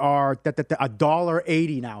 They are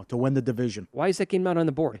 $1.80 now to win the division. Why is that game not on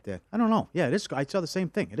the board? I don't know. Yeah, it is. I saw the same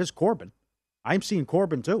thing. It is Corbin. I'm seeing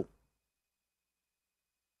Corbin too.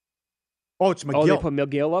 Oh, it's McGill. Oh, they put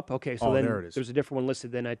McGill up? Okay, so then there it is. There's a different one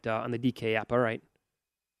listed than on the DK app. All right.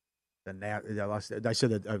 I said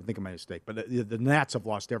that. I think I made a mistake, but the Nats have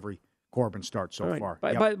lost every Corbin start so far.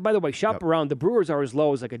 By the way, shop around. The Brewers are as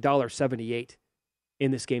low as $1.78 in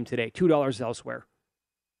this game today. $2 elsewhere.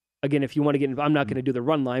 Again, if you want to get, I'm not going to do the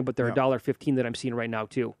run line, but they're $1.15 that I'm seeing right now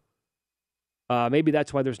too. Maybe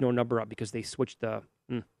that's why there's no number up because they switched the.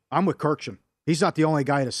 I'm with Kirkshin. He's not the only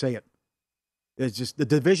guy to say it. It's just the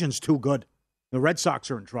division's too good. The Red Sox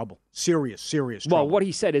are in trouble. Serious trouble. Well, what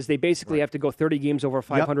he said is they basically have to go 30 games over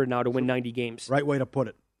 500 now to win 90 games. Right way to put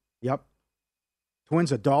it. Yep.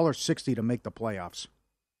 Twins $1.60 to make the playoffs.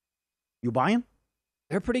 You buying?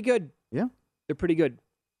 They're pretty good. Yeah. They're pretty good.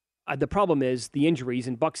 The problem is the injuries,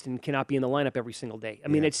 and Buxton cannot be in the lineup every single day. I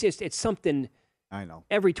mean, it's something. I know.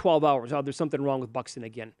 Every 12 hours, there's something wrong with Buxton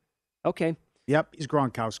again. Okay. Yep, he's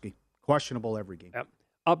Gronkowski. Questionable every game. Yep.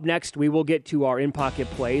 Up next, we will get to our in-pocket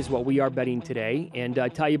plays, what we are betting today, and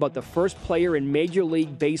tell you about the first player in Major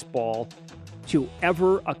League Baseball to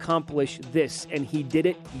ever accomplish this, and he did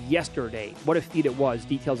it yesterday. What a feat it was.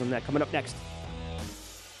 Details on that coming up next.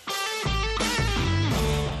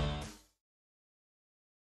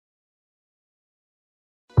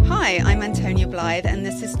 Hi, I'm Antonia Blythe, and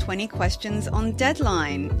this is 20 Questions on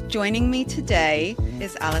Deadline. Joining me today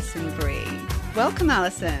is Alison Brie. Welcome,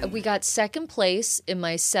 Alison. We got second place in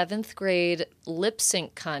my 7th grade lip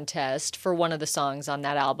sync contest for one of the songs on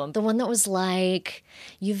that album. The one that was like,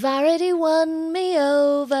 "You've already won me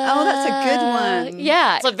over." Oh, that's a good one.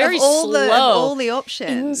 Yeah. It's a very slow. Of all the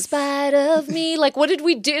options. In spite of me. Like, what did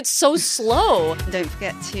we do? It's so slow. Don't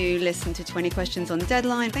forget to listen to 20 Questions on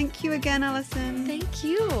Deadline. Thank you again, Alison. Thank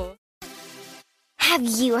you. Have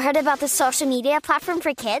you heard about the social media platform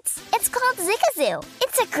for kids? It's called Zigazoo.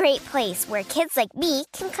 It's a great place where kids like me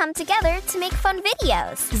can come together to make fun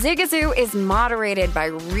videos. Zigazoo is moderated by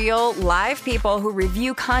real, live people who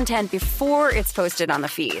review content before it's posted on the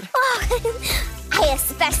feed. Oh, I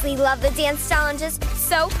especially love the dance challenges.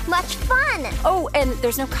 So much fun. Oh, and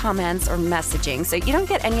there's no comments or messaging, so you don't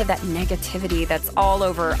get any of that negativity that's all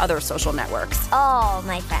over other social networks. All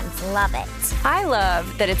my friends love it. I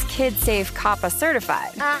love that it's kid-safe COPPA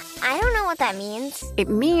certified. I don't know what that means. It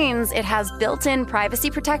means it has built-in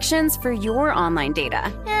privacy protections for your online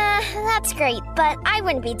data. That's great, but I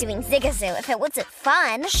wouldn't be doing Zigazoo if it wasn't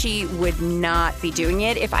fun. She would not be doing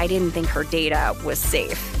it if I didn't think her data was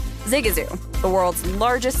safe. Zigazoo, the world's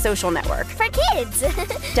largest social network. For kids.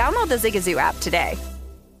 Download the Zigazoo app today.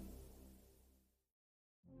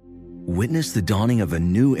 Witness the dawning of a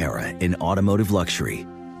new era in automotive luxury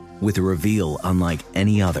with a reveal unlike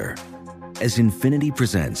any other as Infiniti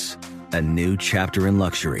presents a new chapter in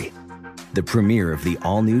luxury, the premiere of the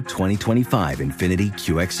all-new 2025 Infiniti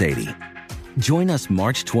QX80. Join us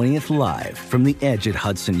March 20th live from the Edge at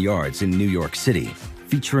Hudson Yards in New York City,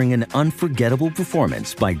 featuring an unforgettable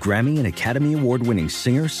performance by Grammy and Academy Award-winning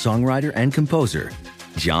singer, songwriter, and composer,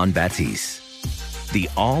 Jon Batiste. The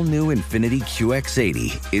all-new Infiniti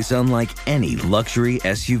QX80 is unlike any luxury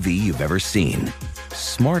SUV you've ever seen.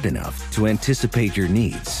 Smart enough to anticipate your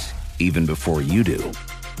needs, even before you do.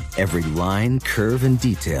 Every line, curve, and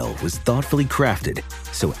detail was thoughtfully crafted,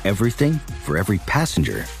 so everything for every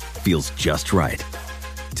passenger feels just right.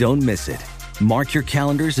 Don't miss it. Mark your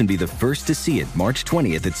calendars and be the first to see it March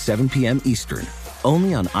 20th at 7 p.m. Eastern,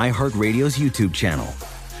 only on iHeartRadio's YouTube channel.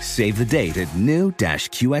 Save the date at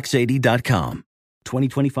new-QX80.com.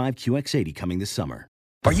 2025 QX80 coming this summer.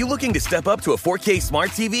 Are you looking to step up to a 4K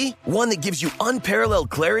smart TV? One that gives you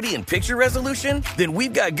unparalleled clarity and picture resolution? Then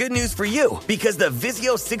we've got good news for you, because the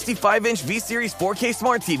Vizio 65-inch V-Series 4K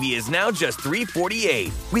smart TV is now just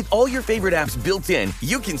 $348. With all your favorite apps built in,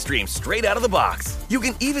 you can stream straight out of the box. You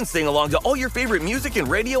can even sing along to all your favorite music and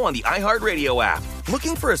radio on the iHeartRadio app.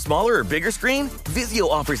 Looking for a smaller or bigger screen? Vizio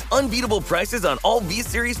offers unbeatable prices on all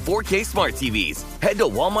V-Series 4K smart TVs. Head to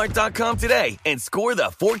Walmart.com today and score the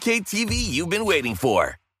 4K TV you've been waiting for.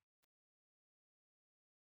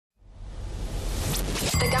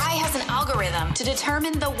 The guy has an algorithm to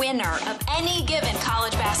determine the winner of any given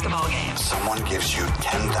college basketball game. Someone gives you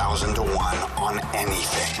 10,000 to 1 on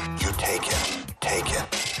anything. You take it. Take it.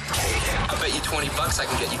 Take it. I bet you $20 I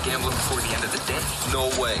can get you gambling before the end of the day. No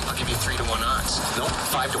way. I'll give you 3 to 1 odds. Nope.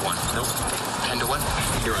 5 to 1. Nope. 10 to 1.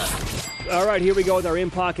 You're out. All right, here we go with our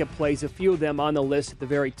in-pocket plays. A few of them on the list at the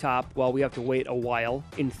very top. Well, we have to wait a while,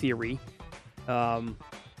 in theory.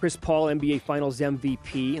 Chris Paul, NBA Finals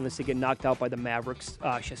MVP, unless they get knocked out by the Mavericks.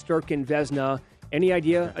 Shesterkin, Vezina. Any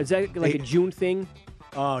idea? Is that like a June thing?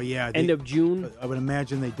 Oh, yeah. End of June? I would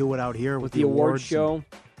imagine they do it out here with the award show.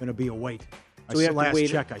 Going to be a wait. So we have last to wait.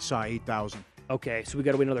 check, I saw 8,000. Okay, so we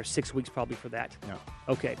got to wait another 6 weeks probably for that. Yeah.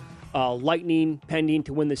 Okay. Lightning pending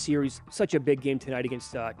to win the series. Such a big game tonight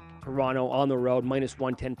against Toronto on the road.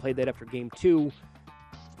 -110. Played that after game 2.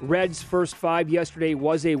 Reds' first 5 yesterday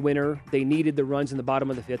was a winner. They needed the runs in the bottom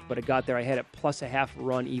of the 5th, but it got there. I had it plus a half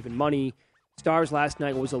run, even money. Stars last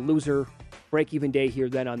night was a loser. Break-even day here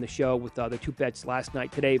then on the show with the 2 bets last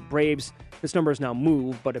night. Today, Braves, this number is now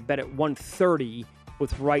moved, but a bet at 130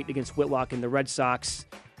 with Wright against Whitlock and the Red Sox.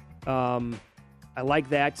 I like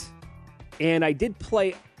that. And I did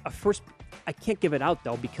play a first. I can't give it out,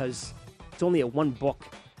 though, because it's only at one book.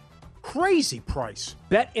 Crazy price.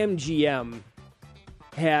 BetMGM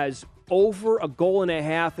has over a goal and a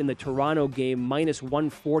half in the Toronto game,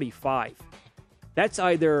 -145. That's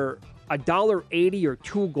either $1.80 or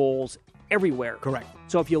 2 goals everywhere. Correct.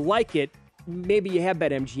 So if you like it, maybe you have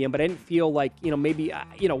BetMGM, but I didn't feel like, maybe,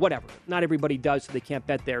 whatever. Not everybody does, so they can't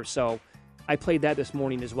bet there. So I played that this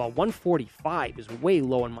morning as well. 145 is way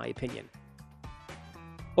low in my opinion.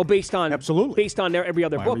 Well, based on every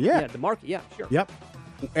other book. Yeah, the market. Yeah, sure. Yep.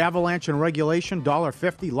 Avalanche in regulation,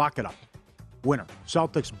 $1.50. Lock it up. Winner.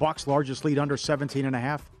 Celtics, Bucks, largest lead under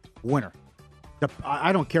 17.5. Winner.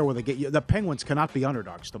 I don't care where they get you. The Penguins cannot be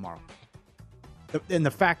underdogs tomorrow. And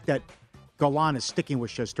the fact that Golan is sticking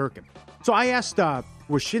with Shesterkin. So I asked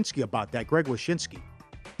Wyshynski about that, Greg Wyshynski.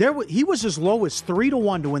 He was as low as 3 to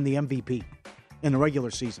 1 to win the MVP in the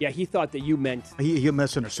regular season. Yeah, he thought that you meant... He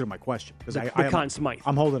misunderstood my question. Conn Smythe.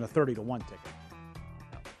 I'm holding a 30 to 1 ticket.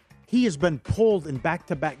 He has been pulled in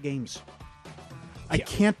back-to-back games. I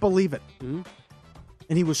can't believe it. Mm-hmm.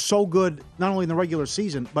 And he was so good, not only in the regular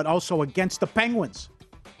season, but also against the Penguins.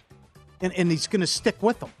 And he's going to stick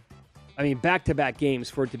with them. I mean, back-to-back games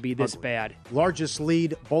for it to be this bad. Largest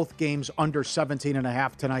lead, both games under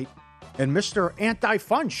 17.5 tonight. And Mr.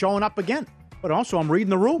 Anti-Fun showing up again. But also, I'm reading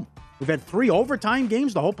the room. We've had 3 overtime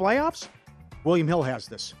games the whole playoffs. William Hill has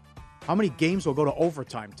this. How many games will go to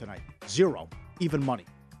overtime tonight? 0. Even money.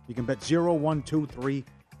 You can bet 0, 1, 2, 3,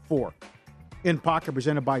 4. In Pocket,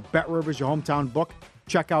 presented by BetRivers, your hometown book.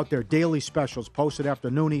 Check out their daily specials posted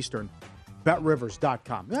after noon Eastern.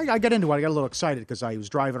 BetRivers.com. I got into it. I got a little excited because I was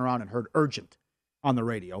driving around and heard Urgent on the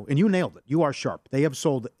radio. And you nailed it. You are sharp. They have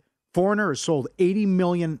sold, Foreigner has sold 80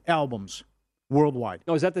 million albums worldwide.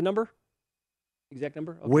 Oh, is that the number? Exact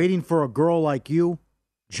number? Okay. Waiting for a Girl Like You,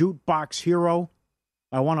 Jukebox Hero,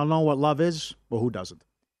 I Want to Know What Love Is. Well, who doesn't?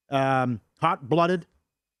 Hot Blooded,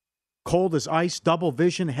 Cold as Ice, Double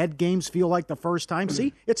Vision, Head Games Feel Like the First Time.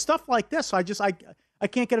 See, it's stuff like this. I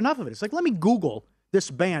can't get enough of it. It's like, let me Google this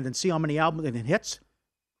band and see how many albums it hits.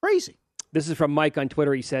 Crazy. This is from Mike on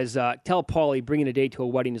Twitter. He says, tell Paulie bringing a date to a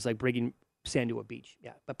wedding is like bringing sand to a beach.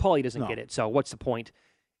 Yeah, but Paulie doesn't get it, so what's the point?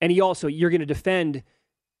 And you're going to defend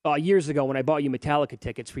years ago when I bought you Metallica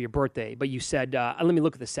tickets for your birthday, but you said, let me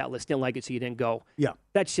look at the set list, didn't like it, so you didn't go. Yeah.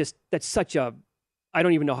 That's such a, I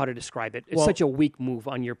don't even know how to describe it. It's such a weak move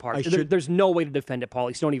on your part. There's no way to defend it,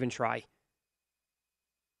 Paulie, so don't even try.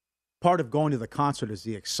 Part of going to the concert is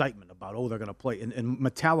the excitement about, they're going to play. And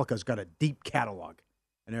Metallica's got a deep catalog.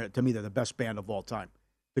 And to me, they're the best band of all time.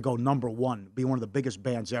 To go number one, be one of the biggest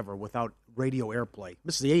bands ever without radio airplay.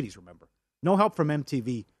 This is the 80s, remember. No help from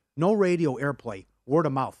MTV, no radio airplay, word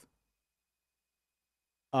of mouth.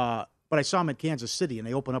 But I saw them in Kansas City, and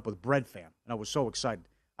they opened up with Bread Fan, and I was so excited.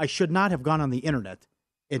 I should not have gone on the internet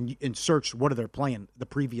and searched what are they playing, the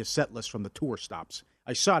previous set list from the tour stops.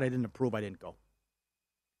 I saw it, I didn't approve, I didn't go.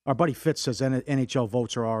 Our buddy Fitz says NHL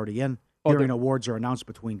votes are already in. Hearing awards are announced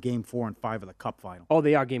between Game 4 and 5 of the Cup final. Oh,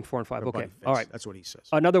 they are Game 4 and 5. Okay, all right. That's what he says.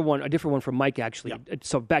 Another one, a different one from Mike, actually. Yep.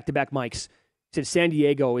 So back-to-back Mikes. Said San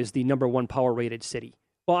Diego is the number one power-rated city.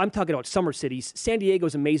 Well, I'm talking about summer cities. San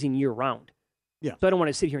Diego's amazing year-round. Yeah. So I don't want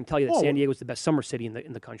to sit here and tell you that San Diego's the best summer city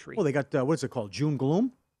in the country. Well, they got, what is it called, June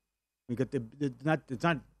gloom? We got it's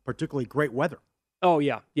not particularly great weather. Oh,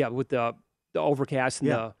 yeah, with the overcast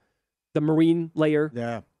and the marine layer.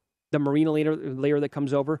 Yeah. The marine layer that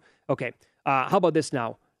comes over. Okay, how about this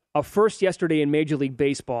now? A first yesterday in Major League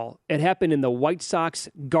Baseball. It happened in the White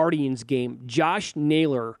Sox-Guardians game. Josh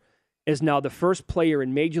Naylor is now the first player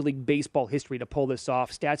in Major League Baseball history to pull this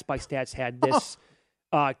off. Stats by Stats had this.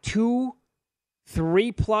 2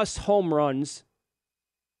 3+ home runs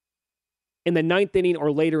in the 9th inning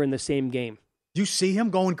or later in the same game. Do you see him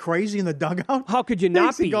going crazy in the dugout? How could you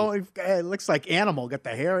not be? It looks like Animal. Got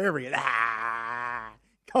the hair area.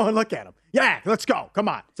 Go and look at him. Yeah, let's go. Come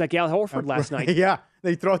on. It's like Al Horford last night. Yeah,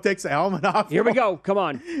 takes the helmet off. Here we go. Come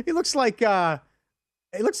on. He looks like Alan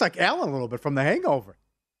a little bit from The Hangover.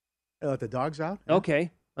 They let the dogs out. Yeah.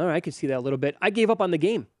 Okay. All right, I can see that a little bit. I gave up on the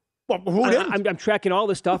game. Well, who didn't? I'm tracking all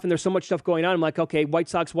this stuff, and there's so much stuff going on. I'm like, okay, White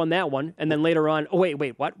Sox won that one. And then later on,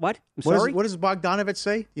 wait, what? I'm sorry? What does Bogdanovich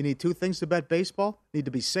say? You need 2 things to bet baseball. You need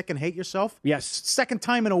to be sick and hate yourself. Yes. Second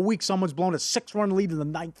time in a week someone's blown a 6-run lead in the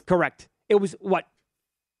 9th. Correct. It was, what,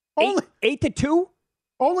 8-2?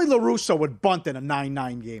 Only LaRusso would bunt in a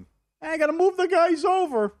 9-9 game. I got to move the guys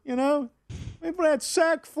over, Maybe that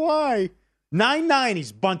sack fly. 9-9,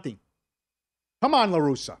 he's bunting. Come on,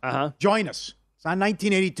 LaRusso. Uh-huh. Join us. It's not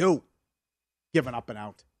 1982. Giving up and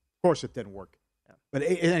out. Of course it didn't work. Yeah. But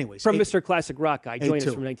anyways. From Mr. Classic Rock Guy. Join us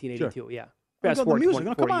from 1982, sure. Yeah. Fast forward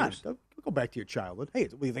 20 come on. Years. Go back to your childhood. Hey,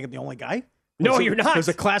 what, you think I'm the only guy? No, you're not. There's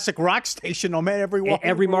a classic rock station no matter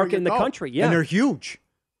every market in the country, yeah. And they're huge.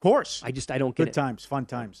 Of course. I don't get it. Good times, fun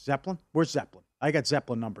times. Zeppelin? Where's Zeppelin? I got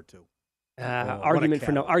Zeppelin number 2. Argument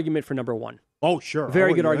for number 1. Oh, sure.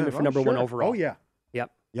 Very good argument for number 1 overall. Oh, yeah.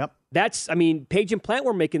 Yep. Page and Plant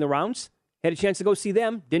were making the rounds. Had a chance to go see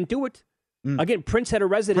them. Didn't do it. Again, Prince had a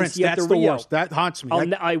residency at the Rio. That's the worst. That haunts me.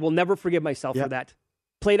 I will never forgive myself for that.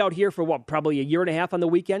 Played out here for, probably a year and a half on the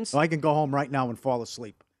weekends? Well, I can go home right now and fall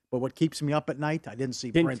asleep. But what keeps me up at night, I didn't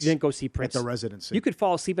see Prince. Didn't go see Prince. At the residency. You could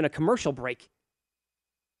fall asleep in a commercial break.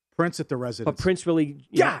 Prince at the residency. But Prince really...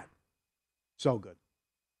 God! So good.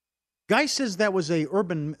 Guy says that was a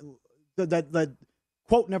urban... That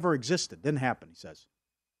quote never existed. Didn't happen, he says.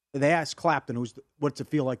 They asked Clapton, what's it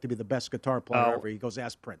feel like to be the best guitar player ever? He goes,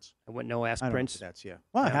 ask Prince. I wouldn't know, ask Prince. That's,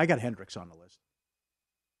 Well, I got Hendrix on the list.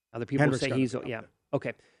 Other people Hendrix say he's... Yeah.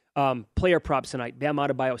 Okay. Player props tonight. Bam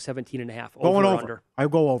Adebayo, 17.5. Going over. Under. I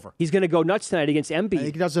go over. He's going to go nuts tonight against Embiid. I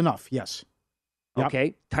think he does enough, yes. Yep.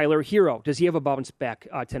 Okay. Tyler Hero. Does he have a bounce back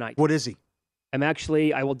tonight? What is he?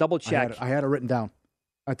 I will double check. I had it written down.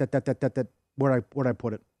 Where'd I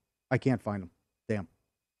put it? I can't find him. Damn.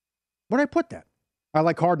 Where'd I put that? I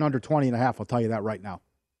like Harden under 20.5. I'll tell you that right now.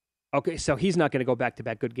 Okay, so he's not going to go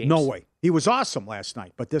back-to-back good games. No way. He was awesome last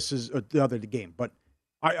night, but this is the other game. But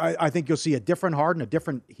I think you'll see a different Harden, a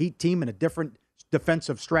different Heat team, and a different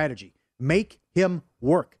defensive strategy. Make him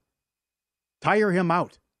work. Tire him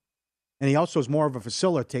out. And he also is more of a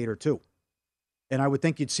facilitator, too. And I would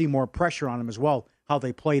think you'd see more pressure on him as well, how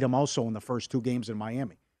they played him also in the first 2 games in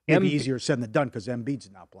Miami. Maybe easier said than done because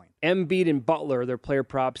Embiid's not playing. Embiid and Butler, their player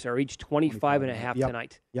props, are each 25.5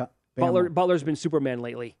 tonight. Yep. Butler's been Superman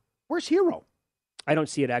lately. Where's Hero? I don't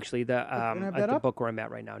see it, actually, at the book where I'm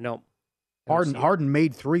at right now. No. Harden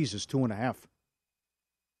made threes is 2.5.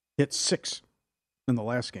 Hit 6 in the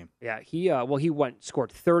last game. Yeah, he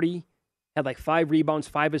scored 30, had like 5 rebounds,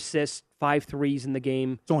 5 assists, 5 threes in the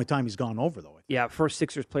game. It's the only time he's gone over, though. Yeah, first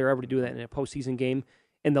Sixers player ever to do that in a postseason game.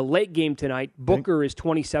 In the late game tonight, Booker is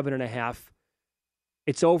 27.5.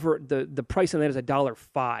 It's over. The price on that is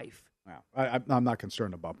 $1.05. Wow. I'm not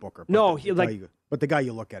concerned about Booker. No, but the guy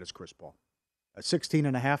you look at is Chris Paul.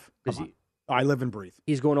 16.5. I live and breathe.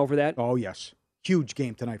 He's going over that? Oh, yes. Huge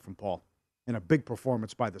game tonight from Paul. And a big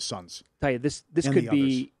performance by the Suns. Tell you, this could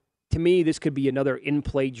be, to me, this could be another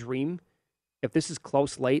in-play dream. If this is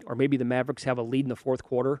close late, or maybe the Mavericks have a lead in the fourth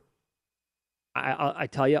quarter, I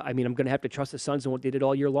tell you, I mean, I'm going to have to trust the Suns and what they did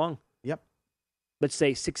all year long. Yep. Let's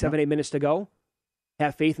say 6, 7, 8 minutes to go.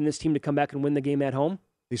 Have faith in this team to come back and win the game at home.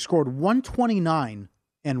 They scored 129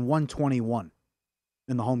 and 121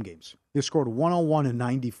 in the home games. They scored 101 and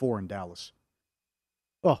 94 in Dallas.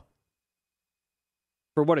 Oh.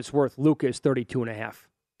 For what it's worth, Luka is 32.5.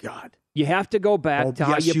 God. You have to go back to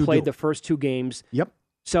how you played the first 2 games. Yep.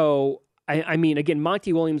 So, I mean, again,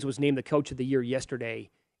 Monty Williams was named the coach of the year yesterday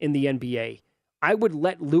in the NBA. I would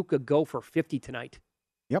let Luka go for 50 tonight.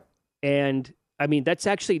 Yep. And, I mean, that's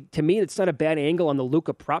actually, to me, it's not a bad angle on the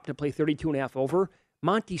Luka prop to play 32.5 over.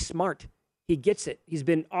 Monty's smart. He gets it. He's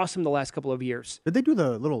been awesome the last couple of years. Did they do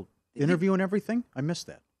the little interview and everything? I missed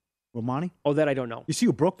that. With Monty? Oh, that I don't know. You see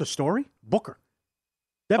who broke the story? Booker.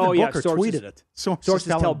 Devin Booker tweeted it. Sources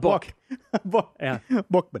tell Book. Yeah.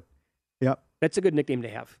 Bookman. Yep. That's a good nickname to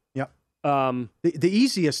have. Yep. The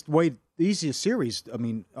easiest series, I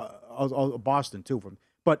mean, Boston too.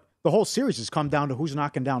 But the whole series has come down to who's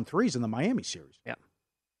knocking down threes in the Miami series. Yeah.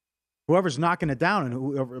 Whoever's knocking it down, and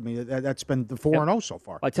whoever, I mean, that's been the 4-0 so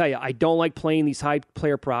far. I tell you, I don't like playing these high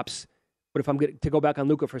player props. But if I'm going to go back on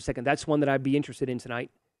Luka for a second, that's one that I'd be interested in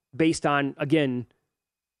tonight, based on, again,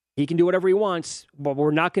 he can do whatever he wants, but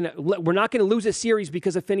we're not going to lose a series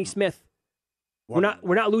because of Finney Smith. We're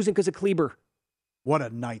not losing because of Kleber. What a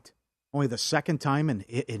night! Only the second time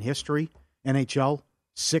in history, NHL,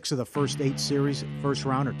 6 of the first 8 series, first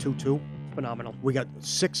round are 2-2. Phenomenal. We got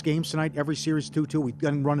 6 games tonight. Every series 2-2. We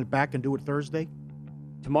can run it back and do it Thursday.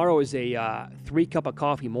 Tomorrow is a 3 cup of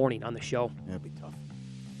coffee morning on the show. That'd be tough.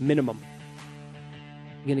 Minimum.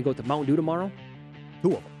 You going to go to Mountain Dew tomorrow? 2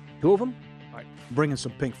 of them. 2 of them? All right. Bringing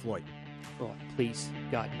some Pink Floyd. Oh, please.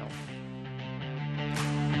 God, no.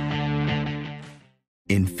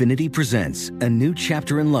 Infiniti presents a new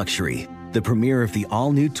chapter in luxury, the premiere of the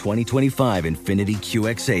all-new 2025 Infiniti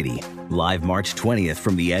QX80, live March 20th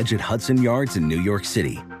from the Edge at Hudson Yards in New York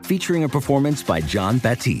City, featuring a performance by John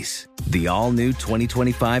Batiste. The all-new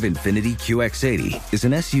 2025 Infiniti QX80 is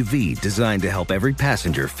an SUV designed to help every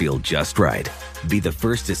passenger feel just right. Be the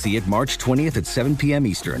first to see it March 20th at 7 p.m.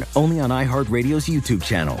 Eastern, only on iHeartRadio's YouTube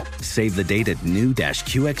channel. Save the date at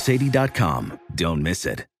new-QX80.com. Don't miss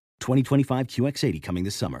it. 2025 QX80 coming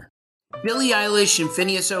this summer. Billie Eilish and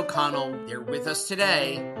Phineas O'Connell, they're with us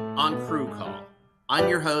today on Crew Call. I'm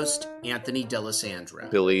your host, Anthony D'Alessandro.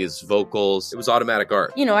 Billie's vocals, it was automatic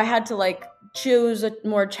art. You know, I had to choose a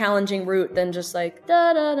more challenging route than just da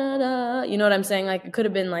da da da. You know what I'm saying? It could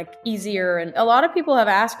have been easier. And a lot of people have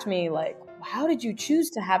asked me how did you choose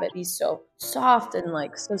to have it be so soft and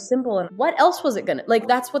so simple? And what else was it gonna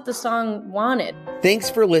that's what the song wanted. Thanks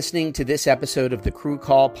for listening to this episode of the Crew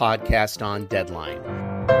Call podcast on Deadline.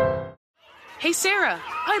 Hey Sarah,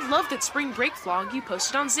 I love that spring break vlog you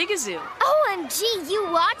posted on Zigazoo. OMG, you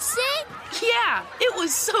watched it? Yeah, it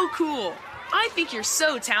was so cool. I think you're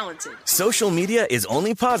so talented. Social media is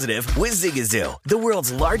only positive with Zigazoo, the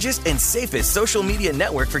world's largest and safest social media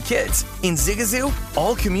network for kids. In Zigazoo,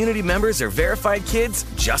 all community members are verified kids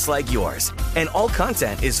just like yours, and all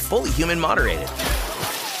content is fully human moderated.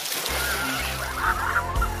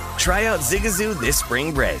 Try out Zigazoo this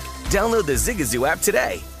spring break. Download the Zigazoo app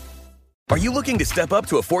today. Are you looking to step up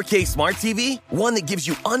to a 4K smart TV? One that gives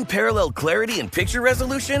you unparalleled clarity and picture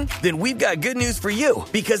resolution? Then we've got good news for you,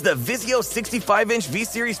 because the Vizio 65-inch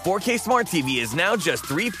V-Series 4K smart TV is now just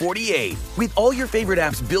 $348. With all your favorite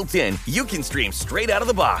apps built in, you can stream straight out of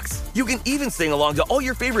the box. You can even sing along to all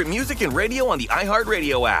your favorite music and radio on the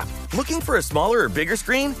iHeartRadio app. Looking for a smaller or bigger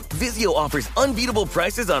screen? Vizio offers unbeatable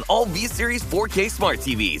prices on all V-Series 4K smart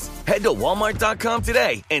TVs. Head to Walmart.com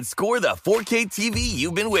today and score the 4K TV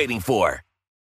you've been waiting for.